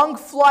a long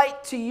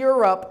flight to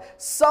Europe,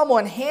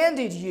 someone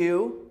handed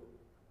you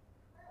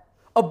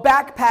a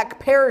backpack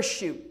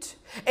parachute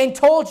and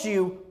told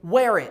you,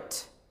 wear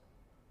it.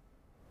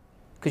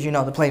 Because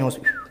the plane was,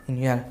 and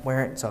you had to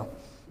wear it, so.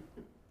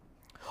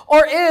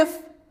 Or if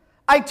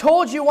I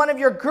told you, one of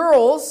your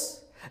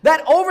girls,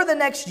 that over the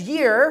next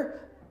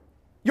year,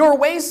 your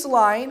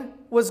waistline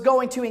was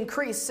going to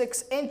increase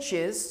 6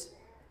 inches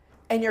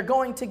and you're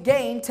going to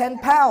gain 10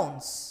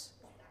 pounds.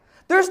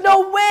 There's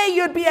no way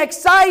you'd be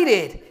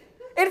excited.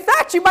 In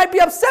fact, you might be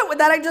upset with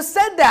that. I just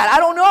said that. I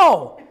don't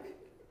know.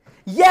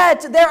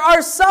 Yet, there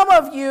are some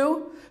of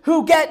you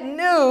who get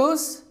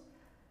news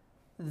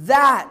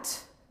that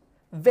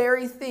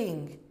very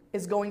thing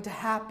is going to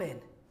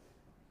happen.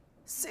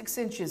 6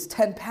 inches,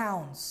 10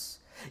 pounds.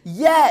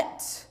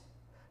 Yet,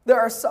 there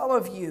are some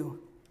of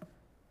you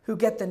who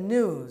get the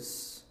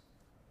news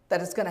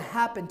that it's going to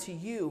happen to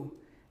you,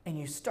 and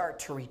you start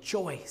to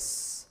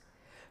rejoice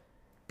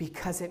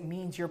because it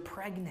means you're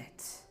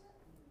pregnant.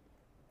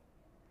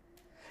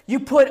 You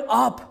put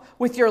up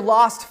with your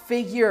lost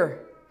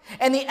figure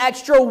and the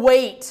extra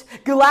weight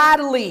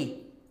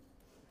gladly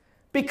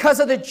because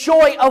of the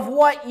joy of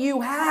what you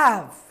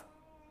have.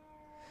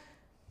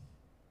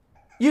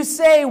 You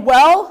say,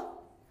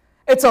 well,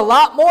 it's a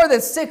lot more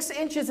than 6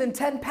 inches and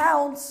 10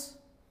 pounds.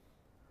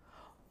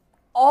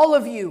 All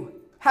of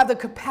you have the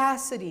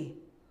capacity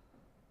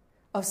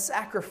of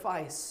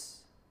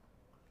sacrifice.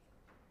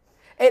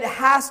 It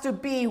has to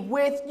be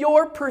with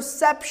your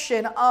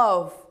perception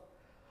of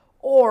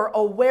or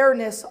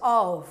awareness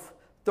of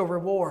the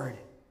reward.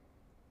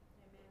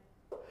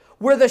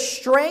 Where the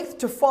strength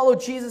to follow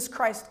Jesus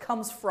Christ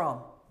comes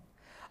from.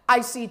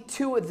 I see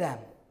 2 of them.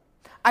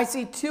 I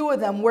see 2 of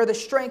them where the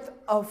strength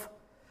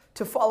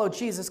to follow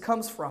Jesus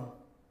comes from.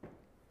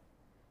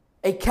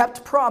 A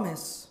kept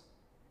promise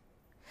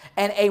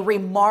and a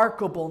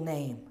remarkable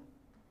name.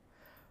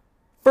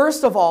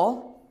 First of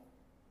all,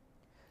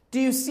 do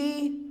you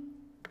see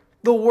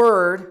the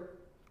word?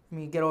 Let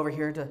me get over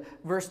here to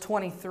verse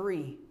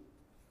 23.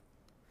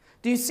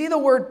 Do you see the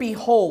word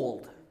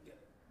behold?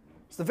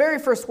 It's the very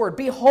first word,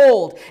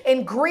 behold.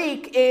 In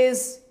Greek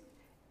is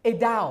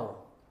edao.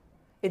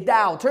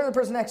 Edao. Turn to the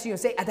person next to you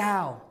and say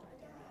edao.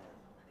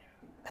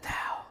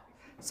 Edao.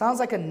 Sounds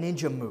like a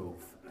ninja move.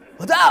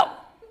 Edao.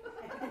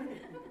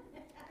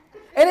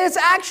 And it's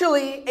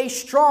actually a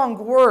strong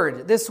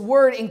word, this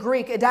word in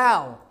Greek,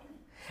 edao.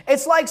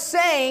 It's like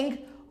saying,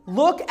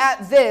 look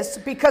at this,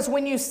 because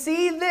when you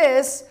see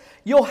this,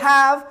 you'll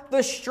have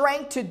the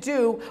strength to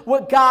do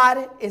what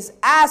God is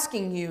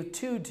asking you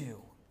to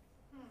do.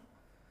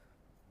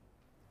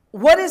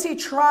 What is he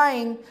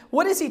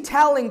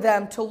telling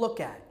them to look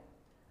at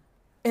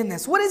in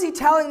this? What is he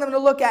telling them to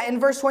look at in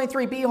verse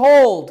 23?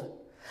 Behold,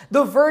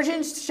 the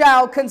virgin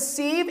shall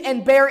conceive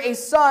and bear a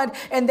son,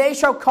 and they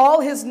shall call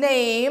his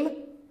name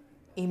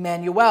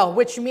Emmanuel,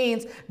 which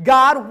means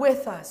God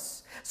with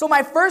us. So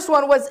my first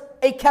one was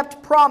a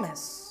kept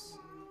promise.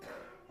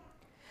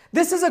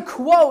 This is a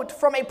quote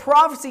from a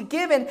prophecy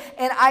given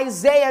in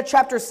Isaiah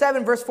chapter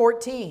 7, verse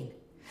 14.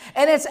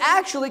 And it's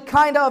actually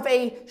kind of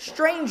a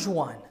strange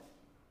one.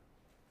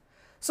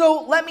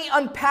 So let me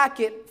unpack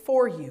it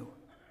for you.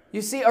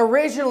 You see,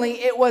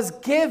 originally it was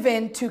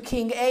given to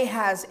King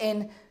Ahaz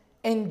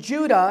in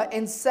Judah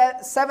in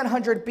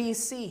 700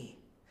 BC,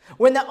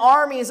 when the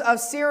armies of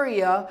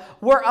Syria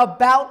were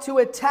about to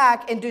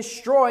attack and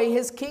destroy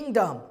his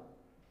kingdom.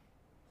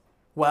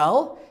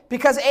 Well,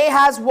 because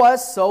Ahaz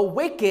was so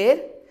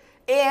wicked,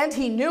 and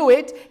he knew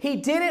it, he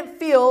didn't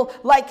feel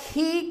like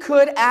he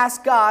could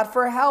ask God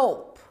for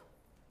help.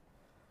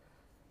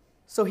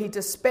 So he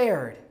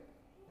despaired.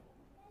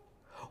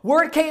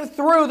 Word came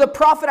through the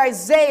prophet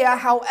Isaiah,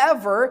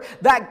 however,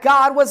 that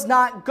God was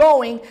not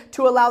going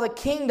to allow the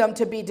kingdom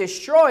to be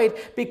destroyed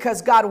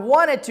because God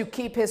wanted to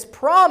keep his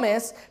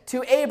promise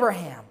to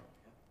Abraham.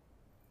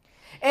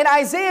 And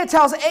Isaiah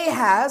tells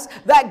Ahaz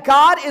that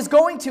God is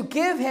going to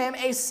give him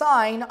a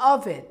sign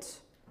of it.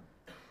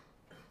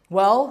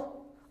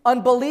 Well,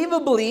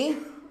 unbelievably,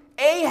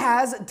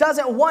 Ahaz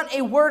doesn't want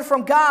a word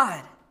from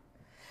God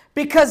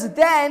because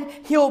then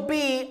he'll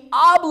be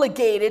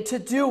obligated to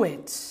do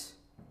it.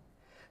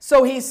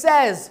 So he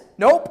says,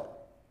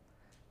 nope,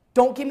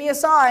 don't give me a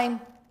sign.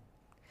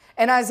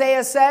 And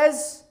Isaiah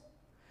says,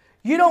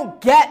 you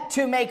don't get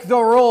to make the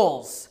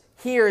rules.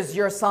 Here's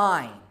your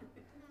sign.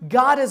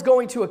 God is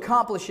going to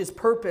accomplish his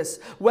purpose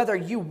whether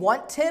you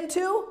want him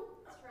to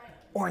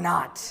or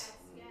not.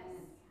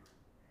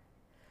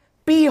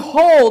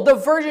 Behold, the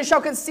virgin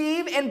shall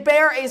conceive and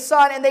bear a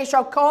son, and they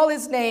shall call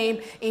his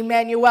name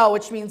Emmanuel,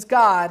 which means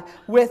God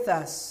with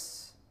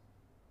us.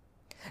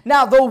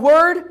 Now, the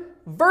word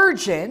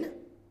virgin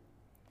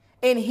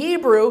in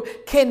Hebrew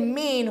can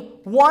mean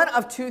one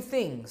of two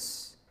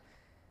things.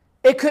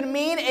 It could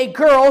mean a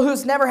girl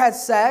who's never had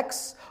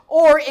sex,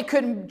 or it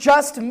could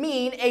just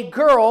mean a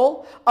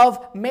girl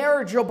of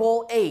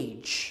marriageable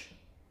age.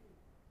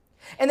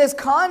 In this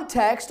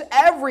context,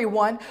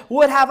 everyone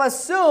would have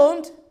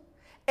assumed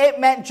it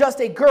meant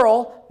just a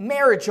girl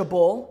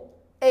marriageable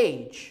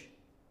age.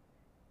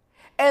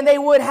 And they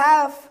would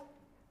have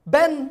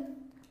been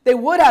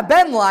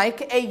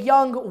like a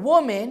young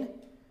woman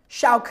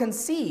shall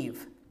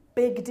conceive.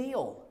 Big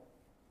deal.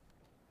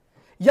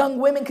 Young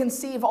women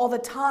conceive all the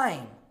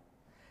time.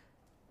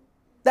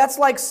 That's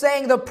like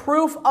saying the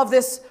proof of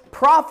this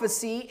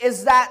prophecy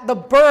is that the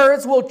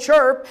birds will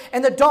chirp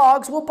and the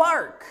dogs will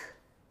bark.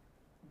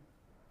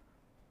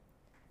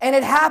 And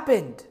it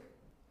happened.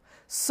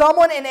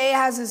 Someone in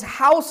Ahaz's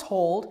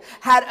household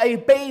had a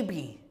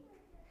baby,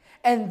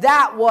 and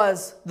that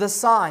was the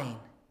sign.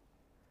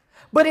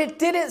 But it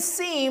didn't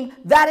seem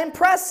that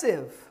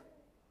impressive.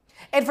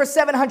 And for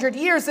 700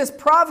 years, this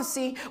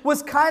prophecy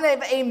was kind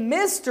of a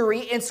mystery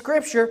in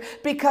Scripture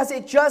because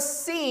it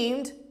just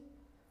seemed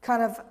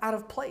kind of out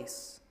of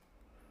place.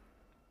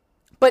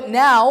 But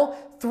now,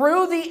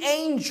 through the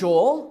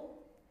angel,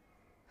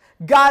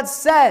 God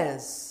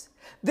says,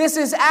 this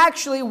is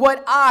actually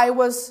what I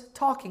was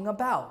talking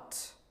about.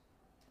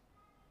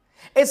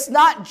 It's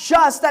not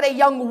just that a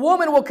young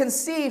woman will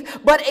conceive,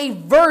 but a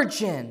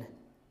virgin.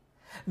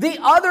 The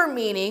other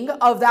meaning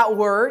of that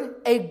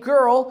word, a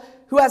girl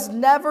who has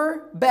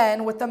never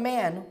been with a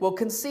man, will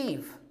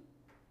conceive.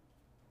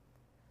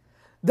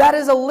 That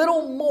is a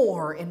little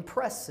more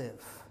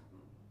impressive.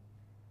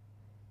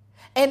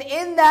 And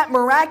in that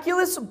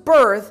miraculous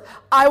birth,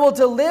 I will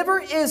deliver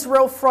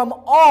Israel from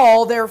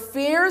all their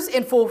fears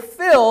and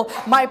fulfill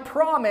my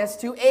promise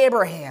to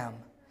Abraham.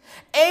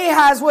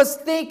 Ahaz was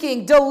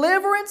thinking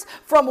deliverance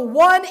from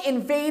one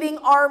invading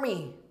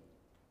army.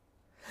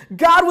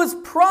 God was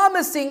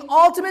promising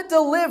ultimate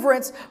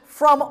deliverance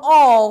from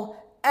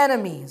all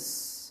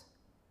enemies.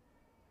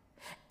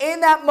 In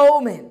that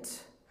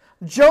moment,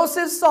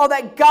 Joseph saw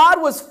that God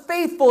was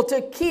faithful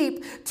to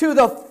keep to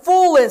the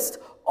fullest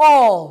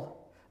all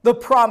the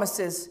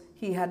promises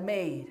he had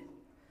made.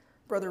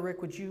 Brother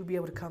Rick, would you be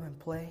able to come and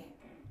play?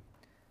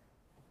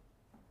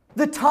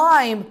 The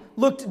time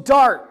looked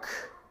dark.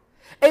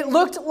 It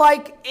looked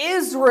like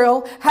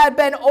Israel had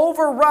been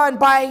overrun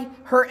by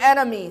her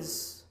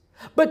enemies.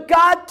 But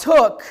God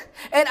took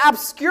an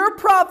obscure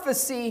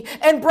prophecy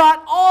and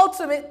brought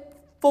ultimate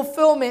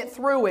fulfillment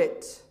through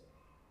it.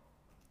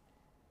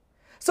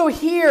 So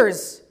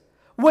here's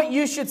what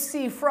you should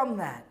see from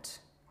that.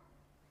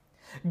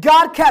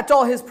 God kept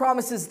all his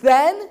promises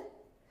then.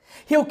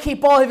 He'll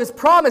keep all of his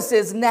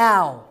promises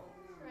now.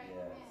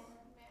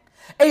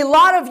 A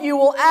lot of you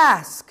will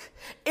ask,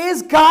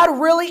 is God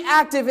really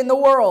active in the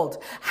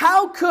world?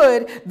 How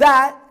could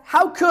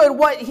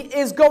what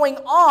is going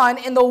on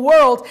in the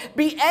world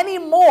be any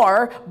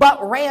more but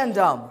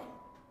random?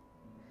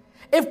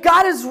 If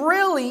God is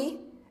really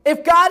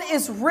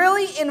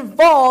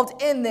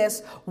involved in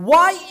this,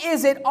 why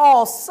is it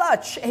all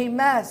such a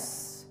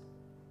mess?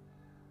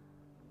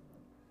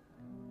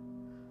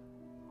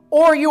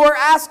 Or you are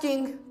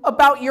asking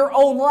about your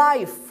own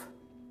life.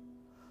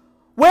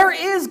 Where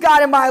is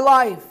God in my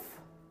life?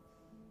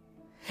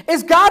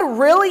 Is God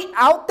really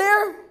out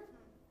there?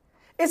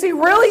 Is he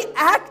really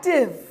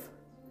active?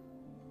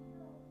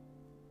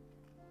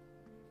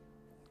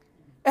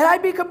 And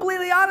I'd be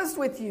completely honest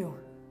with you.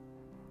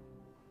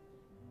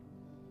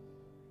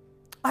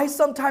 I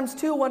sometimes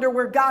too wonder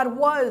where God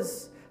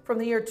was from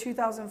the year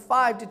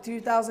 2005 to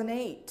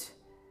 2008.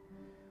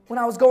 When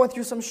I was going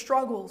through some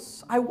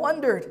struggles, I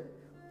wondered,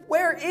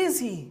 where is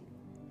he?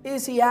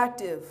 Is he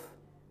active?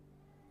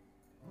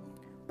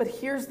 But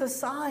here's the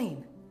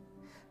sign.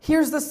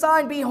 Here's the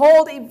sign.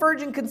 Behold, a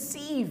virgin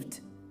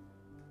conceived.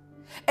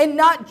 And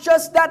not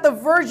just that the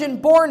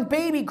virgin-born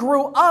baby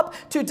grew up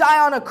to die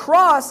on a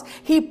cross.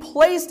 He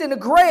placed in a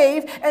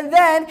grave, and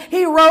then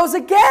he rose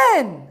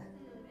again.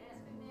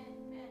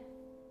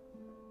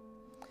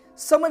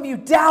 Some of you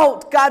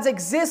doubt God's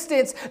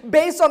existence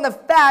based on the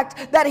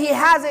fact that he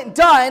hasn't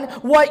done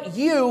what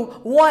you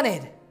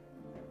wanted.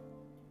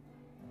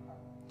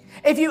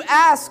 If you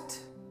asked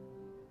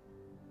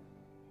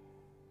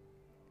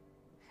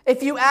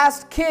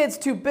kids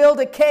to build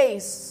a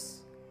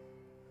case,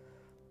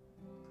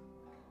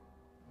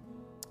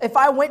 if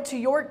I went to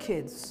your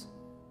kids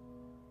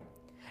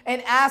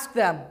and asked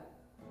them,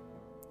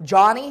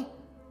 Johnny,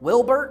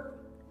 Wilbert,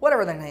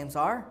 whatever their names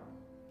are,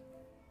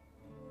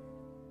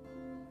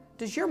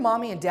 does your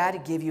mommy and daddy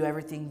give you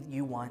everything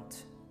you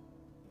want?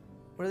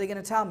 What are they going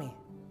to tell me?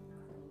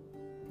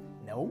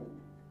 No.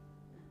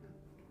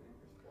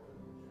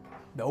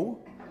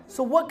 No.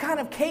 So what kind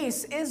of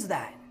case is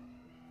that?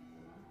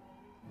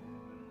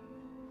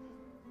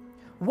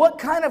 What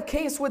kind of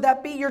case would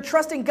that be? Your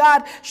trust in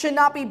God should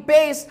not be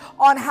based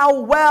on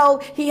how well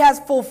He has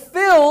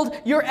fulfilled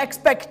your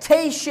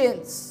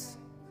expectations,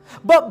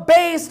 but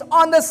based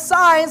on the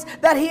signs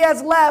that He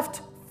has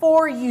left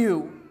for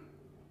you.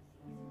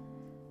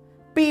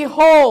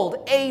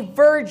 Behold, a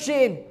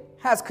virgin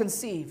has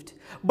conceived.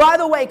 By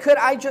the way, could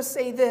I just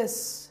say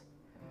this?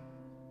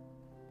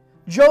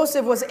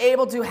 Joseph was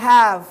able to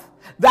have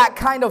that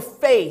kind of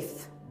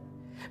faith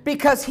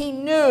because he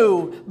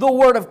knew the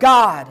Word of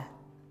God.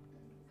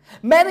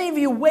 Many of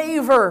you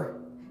waver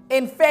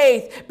in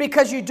faith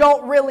because you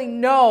don't really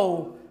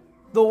know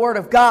the Word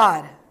of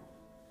God.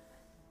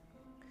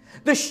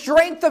 The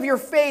strength of your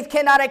faith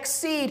cannot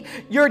exceed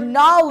your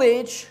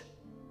knowledge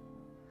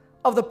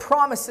of the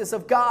promises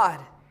of God.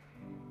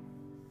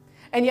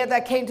 And yet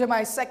that came to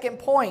my second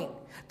point,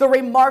 the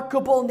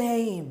remarkable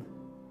name.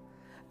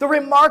 The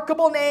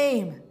remarkable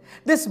name.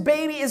 This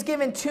baby is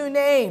given two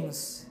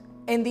names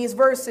in these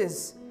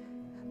verses.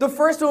 The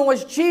first one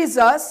was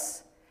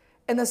Jesus,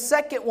 and the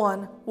second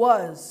one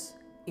was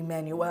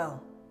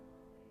Emmanuel.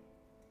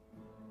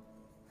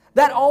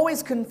 That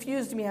always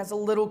confused me as a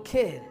little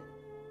kid,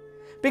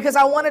 because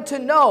I wanted to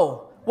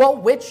know, well,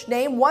 which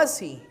name was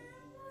he?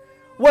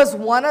 Was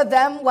one of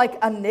them like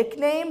a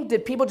nickname?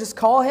 Did people just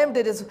call him?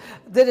 Did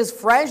his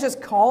friends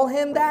just call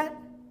him that?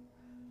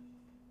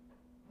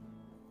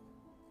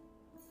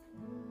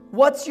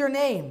 What's your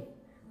name?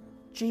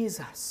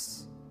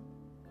 Jesus.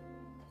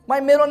 My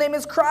middle name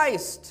is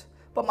Christ,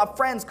 but my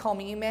friends call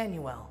me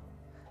Emmanuel.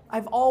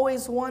 I've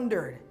always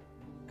wondered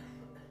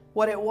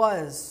what it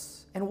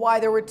was and why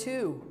there were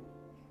two.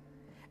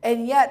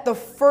 And yet the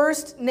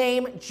first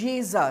name,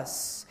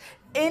 Jesus,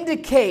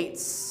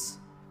 indicates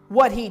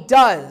what he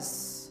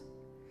does.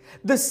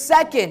 The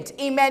second,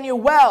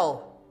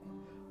 Emmanuel,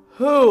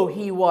 who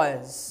he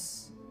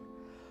was.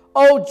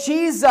 Oh,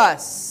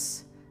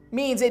 Jesus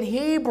means in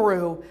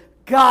Hebrew,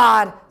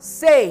 God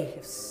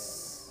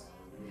saves.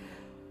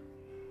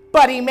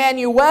 But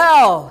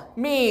Emmanuel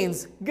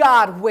means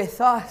God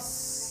with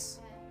us.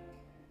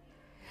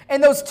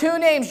 In those two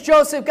names,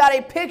 Joseph got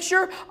a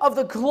picture of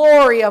the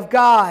glory of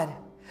God.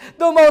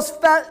 The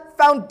most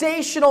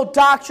foundational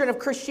doctrine of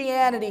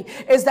Christianity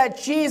is that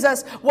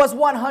Jesus was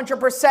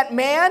 100%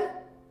 man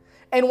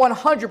and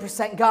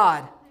 100%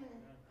 God.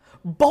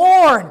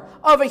 Born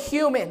of a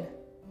human.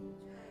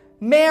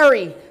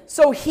 Mary,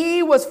 so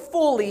he was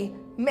fully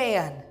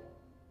man.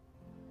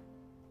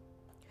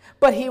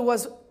 But he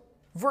was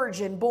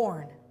virgin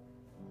born.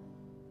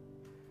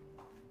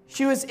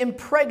 She was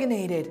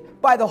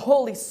impregnated by the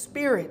Holy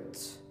Spirit.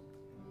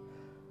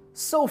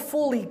 So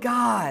fully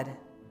God.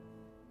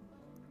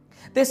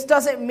 This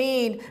doesn't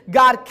mean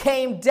God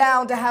came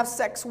down to have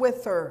sex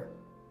with her.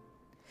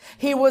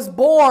 He was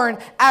born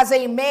as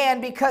a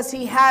man because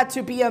he had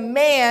to be a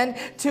man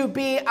to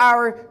be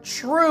our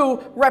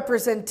true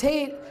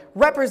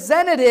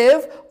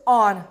representative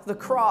on the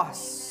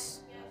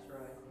cross.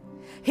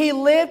 He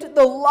lived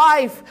the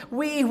life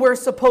we were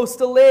supposed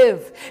to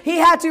live. He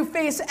had to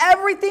face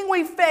everything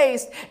we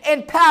faced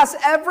and pass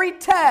every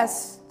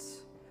test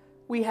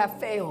we have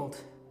failed.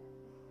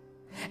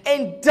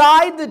 And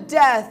died the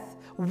death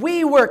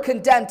we were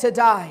condemned to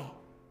die.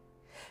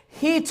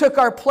 He took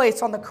our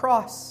place on the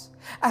cross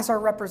as our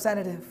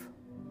representative.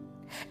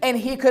 And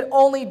he could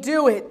only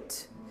do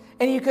it,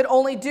 and he could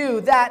only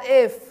do that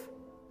if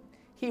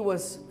he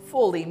was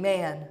fully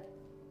man.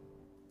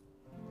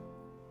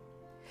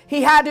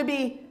 He had to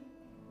be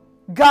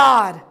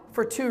God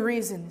for two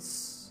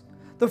reasons.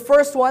 The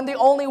first one, the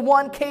only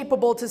one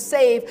capable to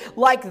save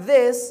like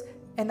this,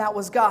 and that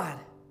was God.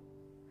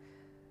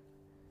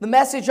 The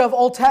message of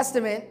Old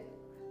Testament,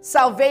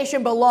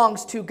 salvation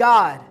belongs to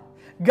God.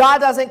 God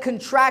doesn't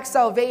contract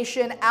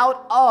salvation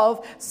out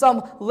of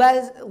some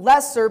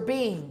lesser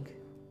being.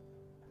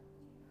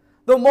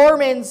 The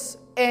Mormons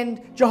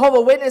and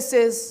Jehovah's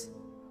Witnesses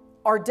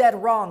are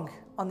dead wrong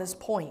on this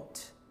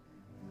point.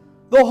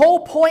 The whole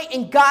point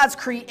in God's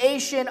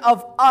creation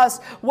of us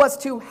was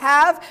to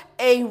have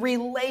a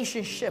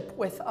relationship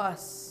with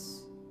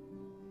us.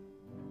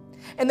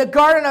 In the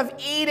Garden of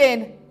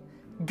Eden,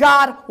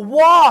 God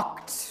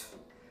walked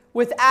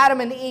with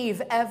Adam and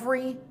Eve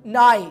every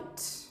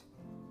night.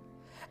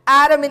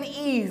 Adam and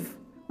Eve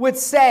would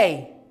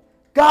say,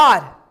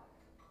 God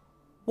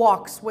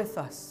walks with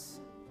us.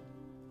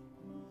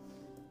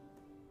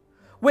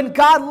 When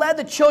God led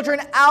the children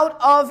out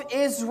of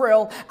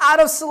Israel, out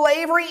of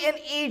slavery in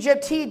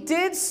Egypt, he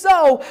did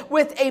so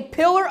with a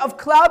pillar of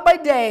cloud by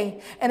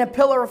day and a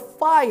pillar of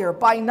fire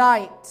by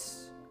night.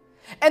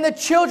 And the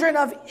children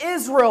of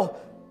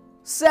Israel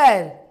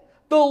said,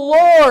 the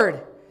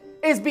Lord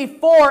is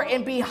before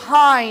and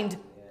behind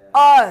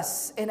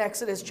us, in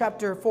Exodus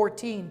chapter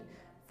 14,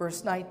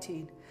 verse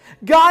 19.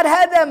 God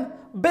had them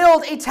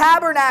build a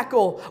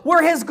tabernacle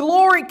where his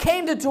glory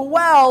came to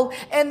dwell,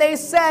 and they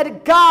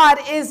said, God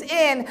is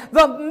in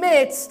the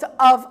midst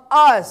of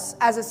us,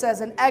 as it says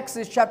in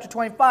Exodus chapter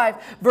 25,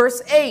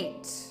 verse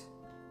 8.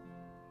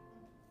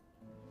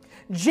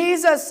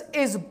 Jesus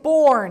is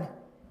born.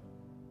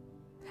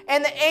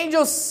 And the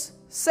angel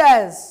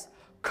says,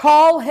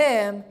 call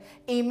him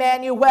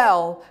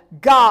Emmanuel,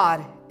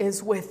 God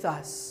is with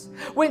us.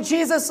 When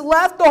Jesus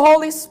left, the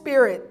Holy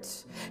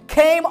Spirit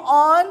came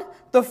on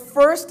the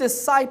first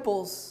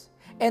disciples,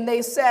 and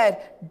they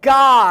said,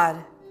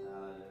 God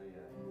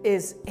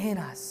is in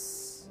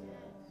us.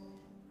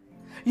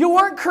 You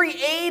weren't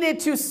created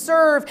to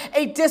serve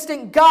a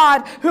distant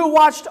God who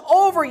watched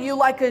over you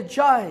like a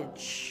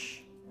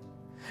judge.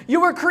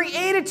 You were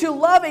created to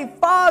love a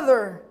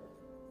Father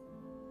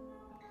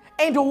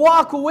and to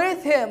walk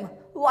with him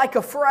like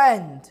a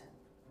friend.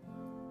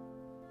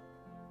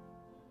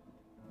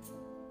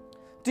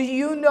 Do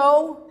you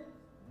know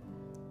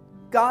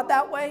God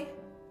that way?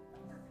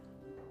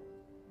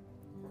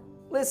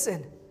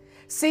 Listen,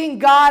 seeing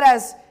God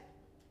as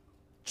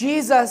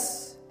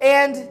Jesus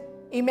and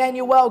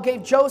Emmanuel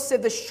gave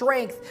Joseph the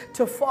strength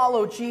to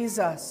follow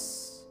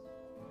Jesus.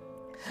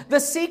 The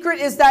secret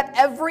is that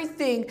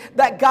everything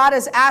that God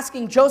is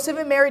asking Joseph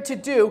and Mary to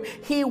do,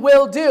 he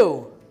will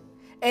do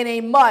in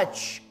a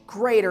much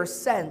greater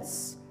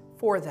sense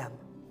for them.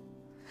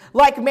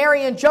 Like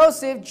Mary and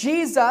Joseph,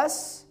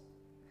 Jesus,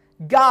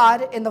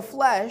 God in the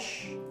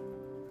flesh,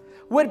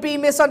 would be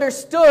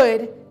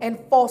misunderstood and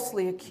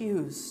falsely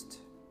accused.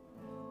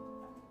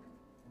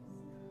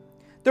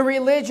 The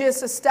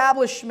religious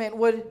establishment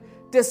would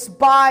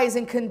despise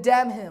and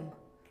condemn him.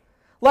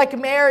 Like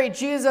Mary,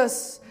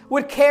 Jesus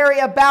would carry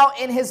about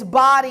in his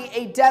body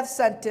a death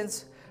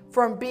sentence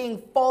from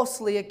being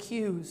falsely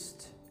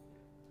accused.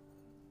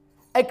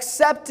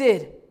 Except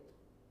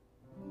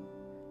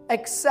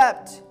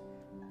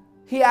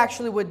he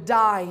actually would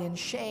die in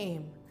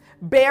shame,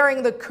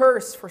 bearing the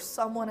curse for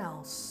someone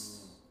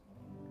else.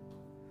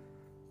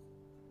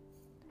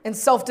 In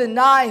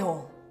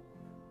self-denial,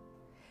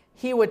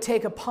 he would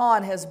take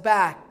upon his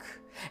back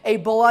a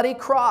bloody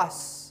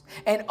cross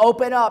and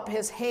open up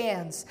his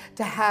hands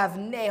to have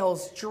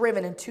nails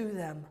driven into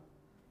them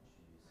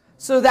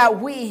so that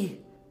we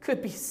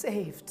could be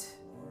saved.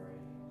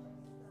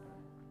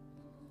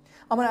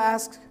 I'm going to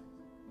ask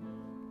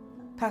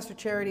Pastor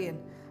Charity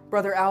and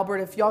Brother Albert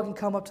if y'all can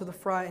come up to the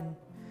front, and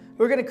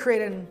we're going to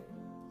create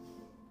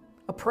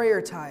a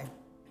prayer time.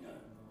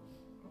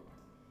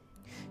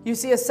 You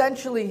see,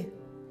 essentially,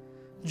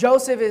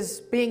 Joseph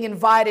is being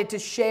invited to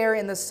share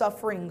in the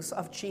sufferings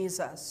of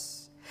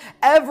Jesus.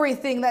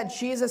 Everything that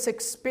Jesus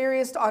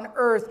experienced on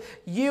earth,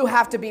 you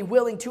have to be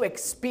willing to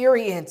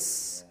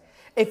experience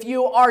if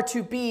you are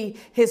to be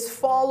his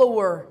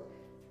follower.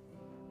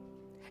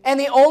 And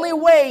the only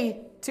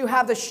way to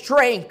have the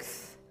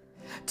strength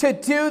to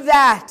do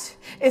that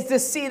is to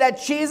see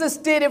that Jesus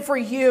did it for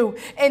you,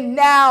 and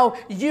now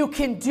you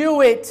can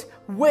do it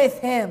with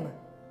him.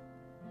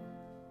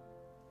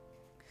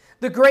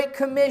 The Great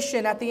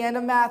Commission at the end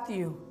of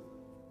Matthew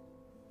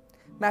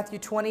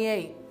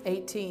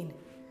 28:18,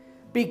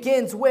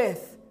 begins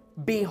with,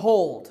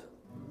 behold,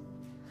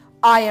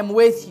 I am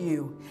with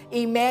you.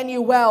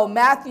 Emmanuel,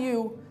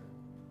 Matthew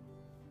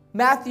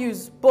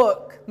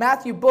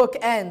book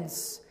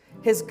ends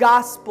his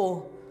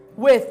gospel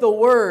with the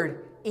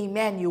word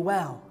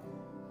Emmanuel.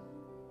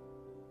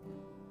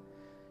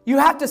 You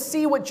have to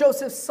see what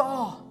Joseph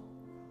saw.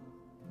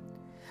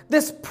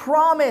 This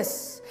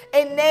promise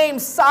and name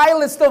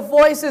silenced the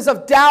voices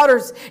of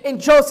doubters in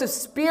Joseph's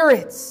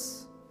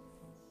spirits.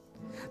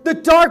 The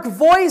dark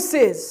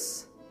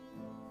voices,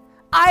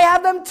 I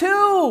have them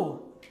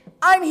too.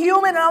 I'm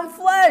human and I'm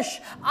flesh.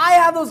 I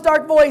have those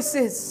dark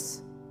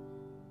voices.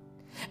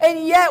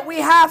 And yet we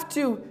have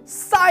to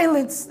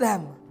silence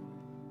them.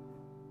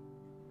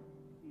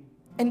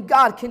 And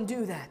God can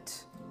do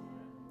that.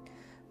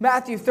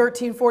 Matthew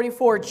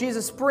 13:44,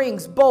 Jesus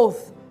brings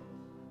both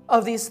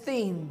of these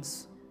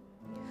themes.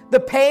 The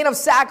pain of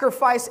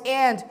sacrifice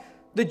and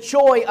the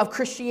joy of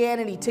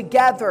Christianity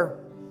together.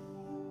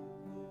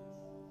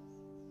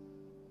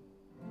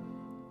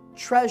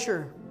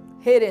 Treasure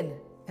hidden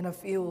in a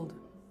field.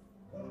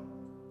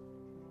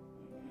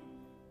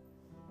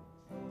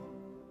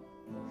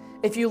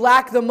 If you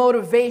lack the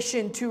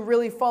motivation to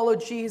really follow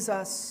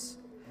Jesus,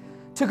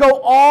 to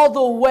go all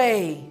the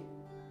way,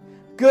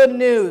 good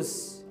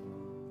news,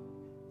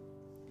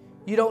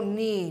 you don't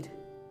need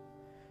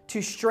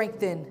to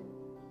strengthen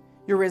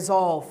your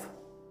resolve.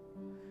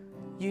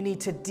 You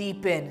need to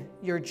deepen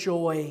your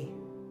joy.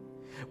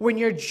 When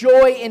your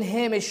joy in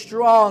him is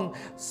strong,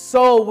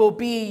 so will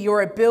be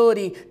your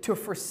ability to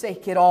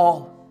forsake it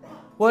all.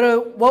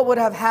 What would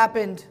have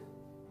happened?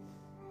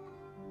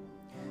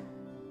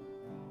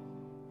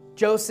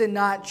 Joseph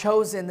not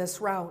chosen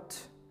this route.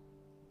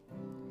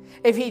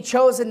 If he'd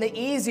chosen the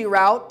easy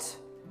route,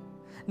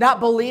 not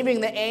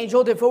believing the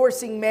angel,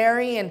 divorcing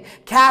Mary and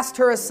cast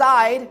her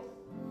aside,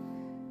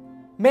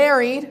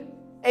 married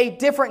a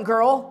different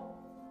girl,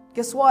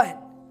 guess what?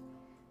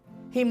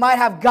 He might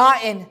have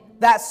gotten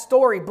that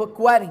storybook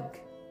wedding.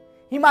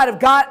 He might have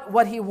got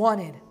what he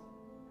wanted.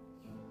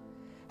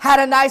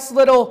 Had a nice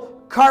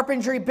little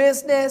carpentry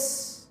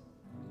business,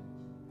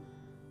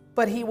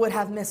 but he would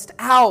have missed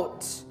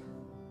out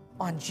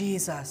on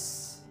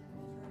Jesus.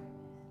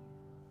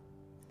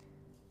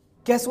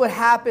 Guess what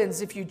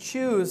happens if you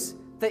choose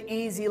the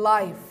easy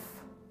life?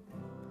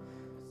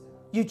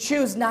 You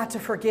choose not to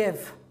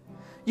forgive.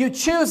 You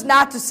choose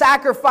not to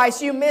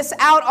sacrifice. You miss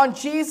out on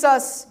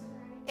Jesus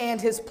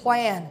and his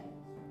plan.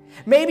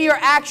 Maybe you're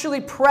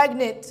actually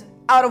pregnant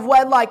out of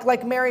wedlock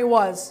like Mary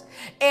was.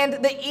 And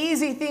the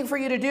easy thing for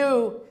you to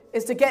do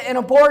is to get an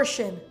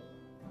abortion.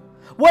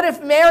 What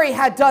if Mary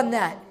had done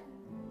that?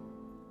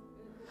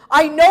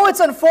 I know it's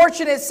an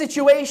unfortunate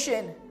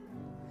situation.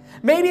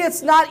 Maybe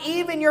it's not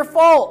even your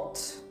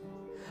fault.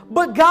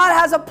 But God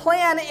has a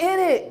plan in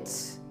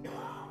it.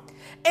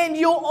 And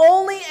you'll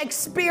only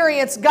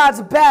experience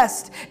God's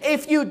best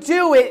if you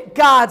do it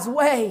God's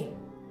way.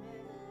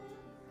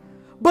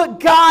 But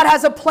God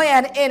has a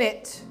plan in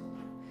it.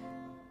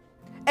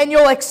 And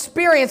you'll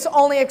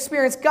only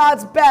experience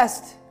God's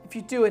best if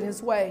you do it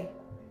his way.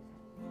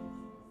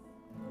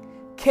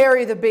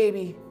 Carry the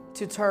baby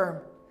to term.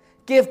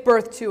 Give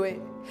birth to it.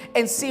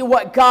 And see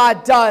what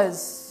God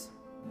does.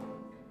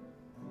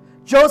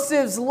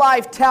 Joseph's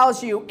life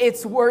tells you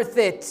it's worth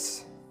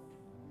it.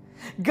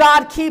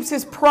 God keeps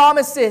his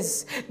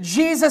promises.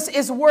 Jesus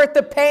is worth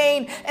the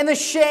pain and the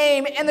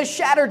shame and the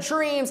shattered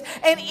dreams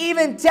and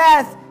even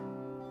death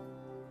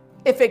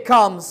if it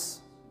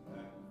comes.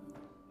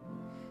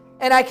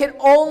 And I can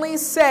only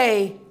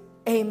say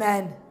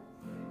amen.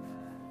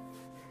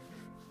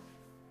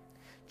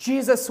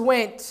 Jesus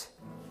went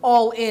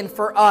all in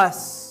for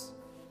us.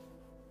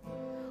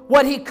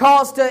 What he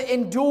calls to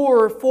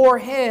endure for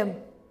him,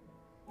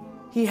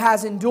 he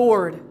has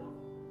endured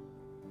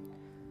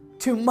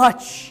to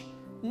much,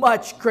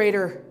 much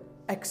greater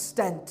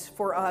extent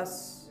for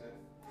us.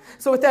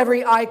 So with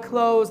every eye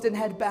closed and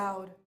head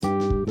bowed.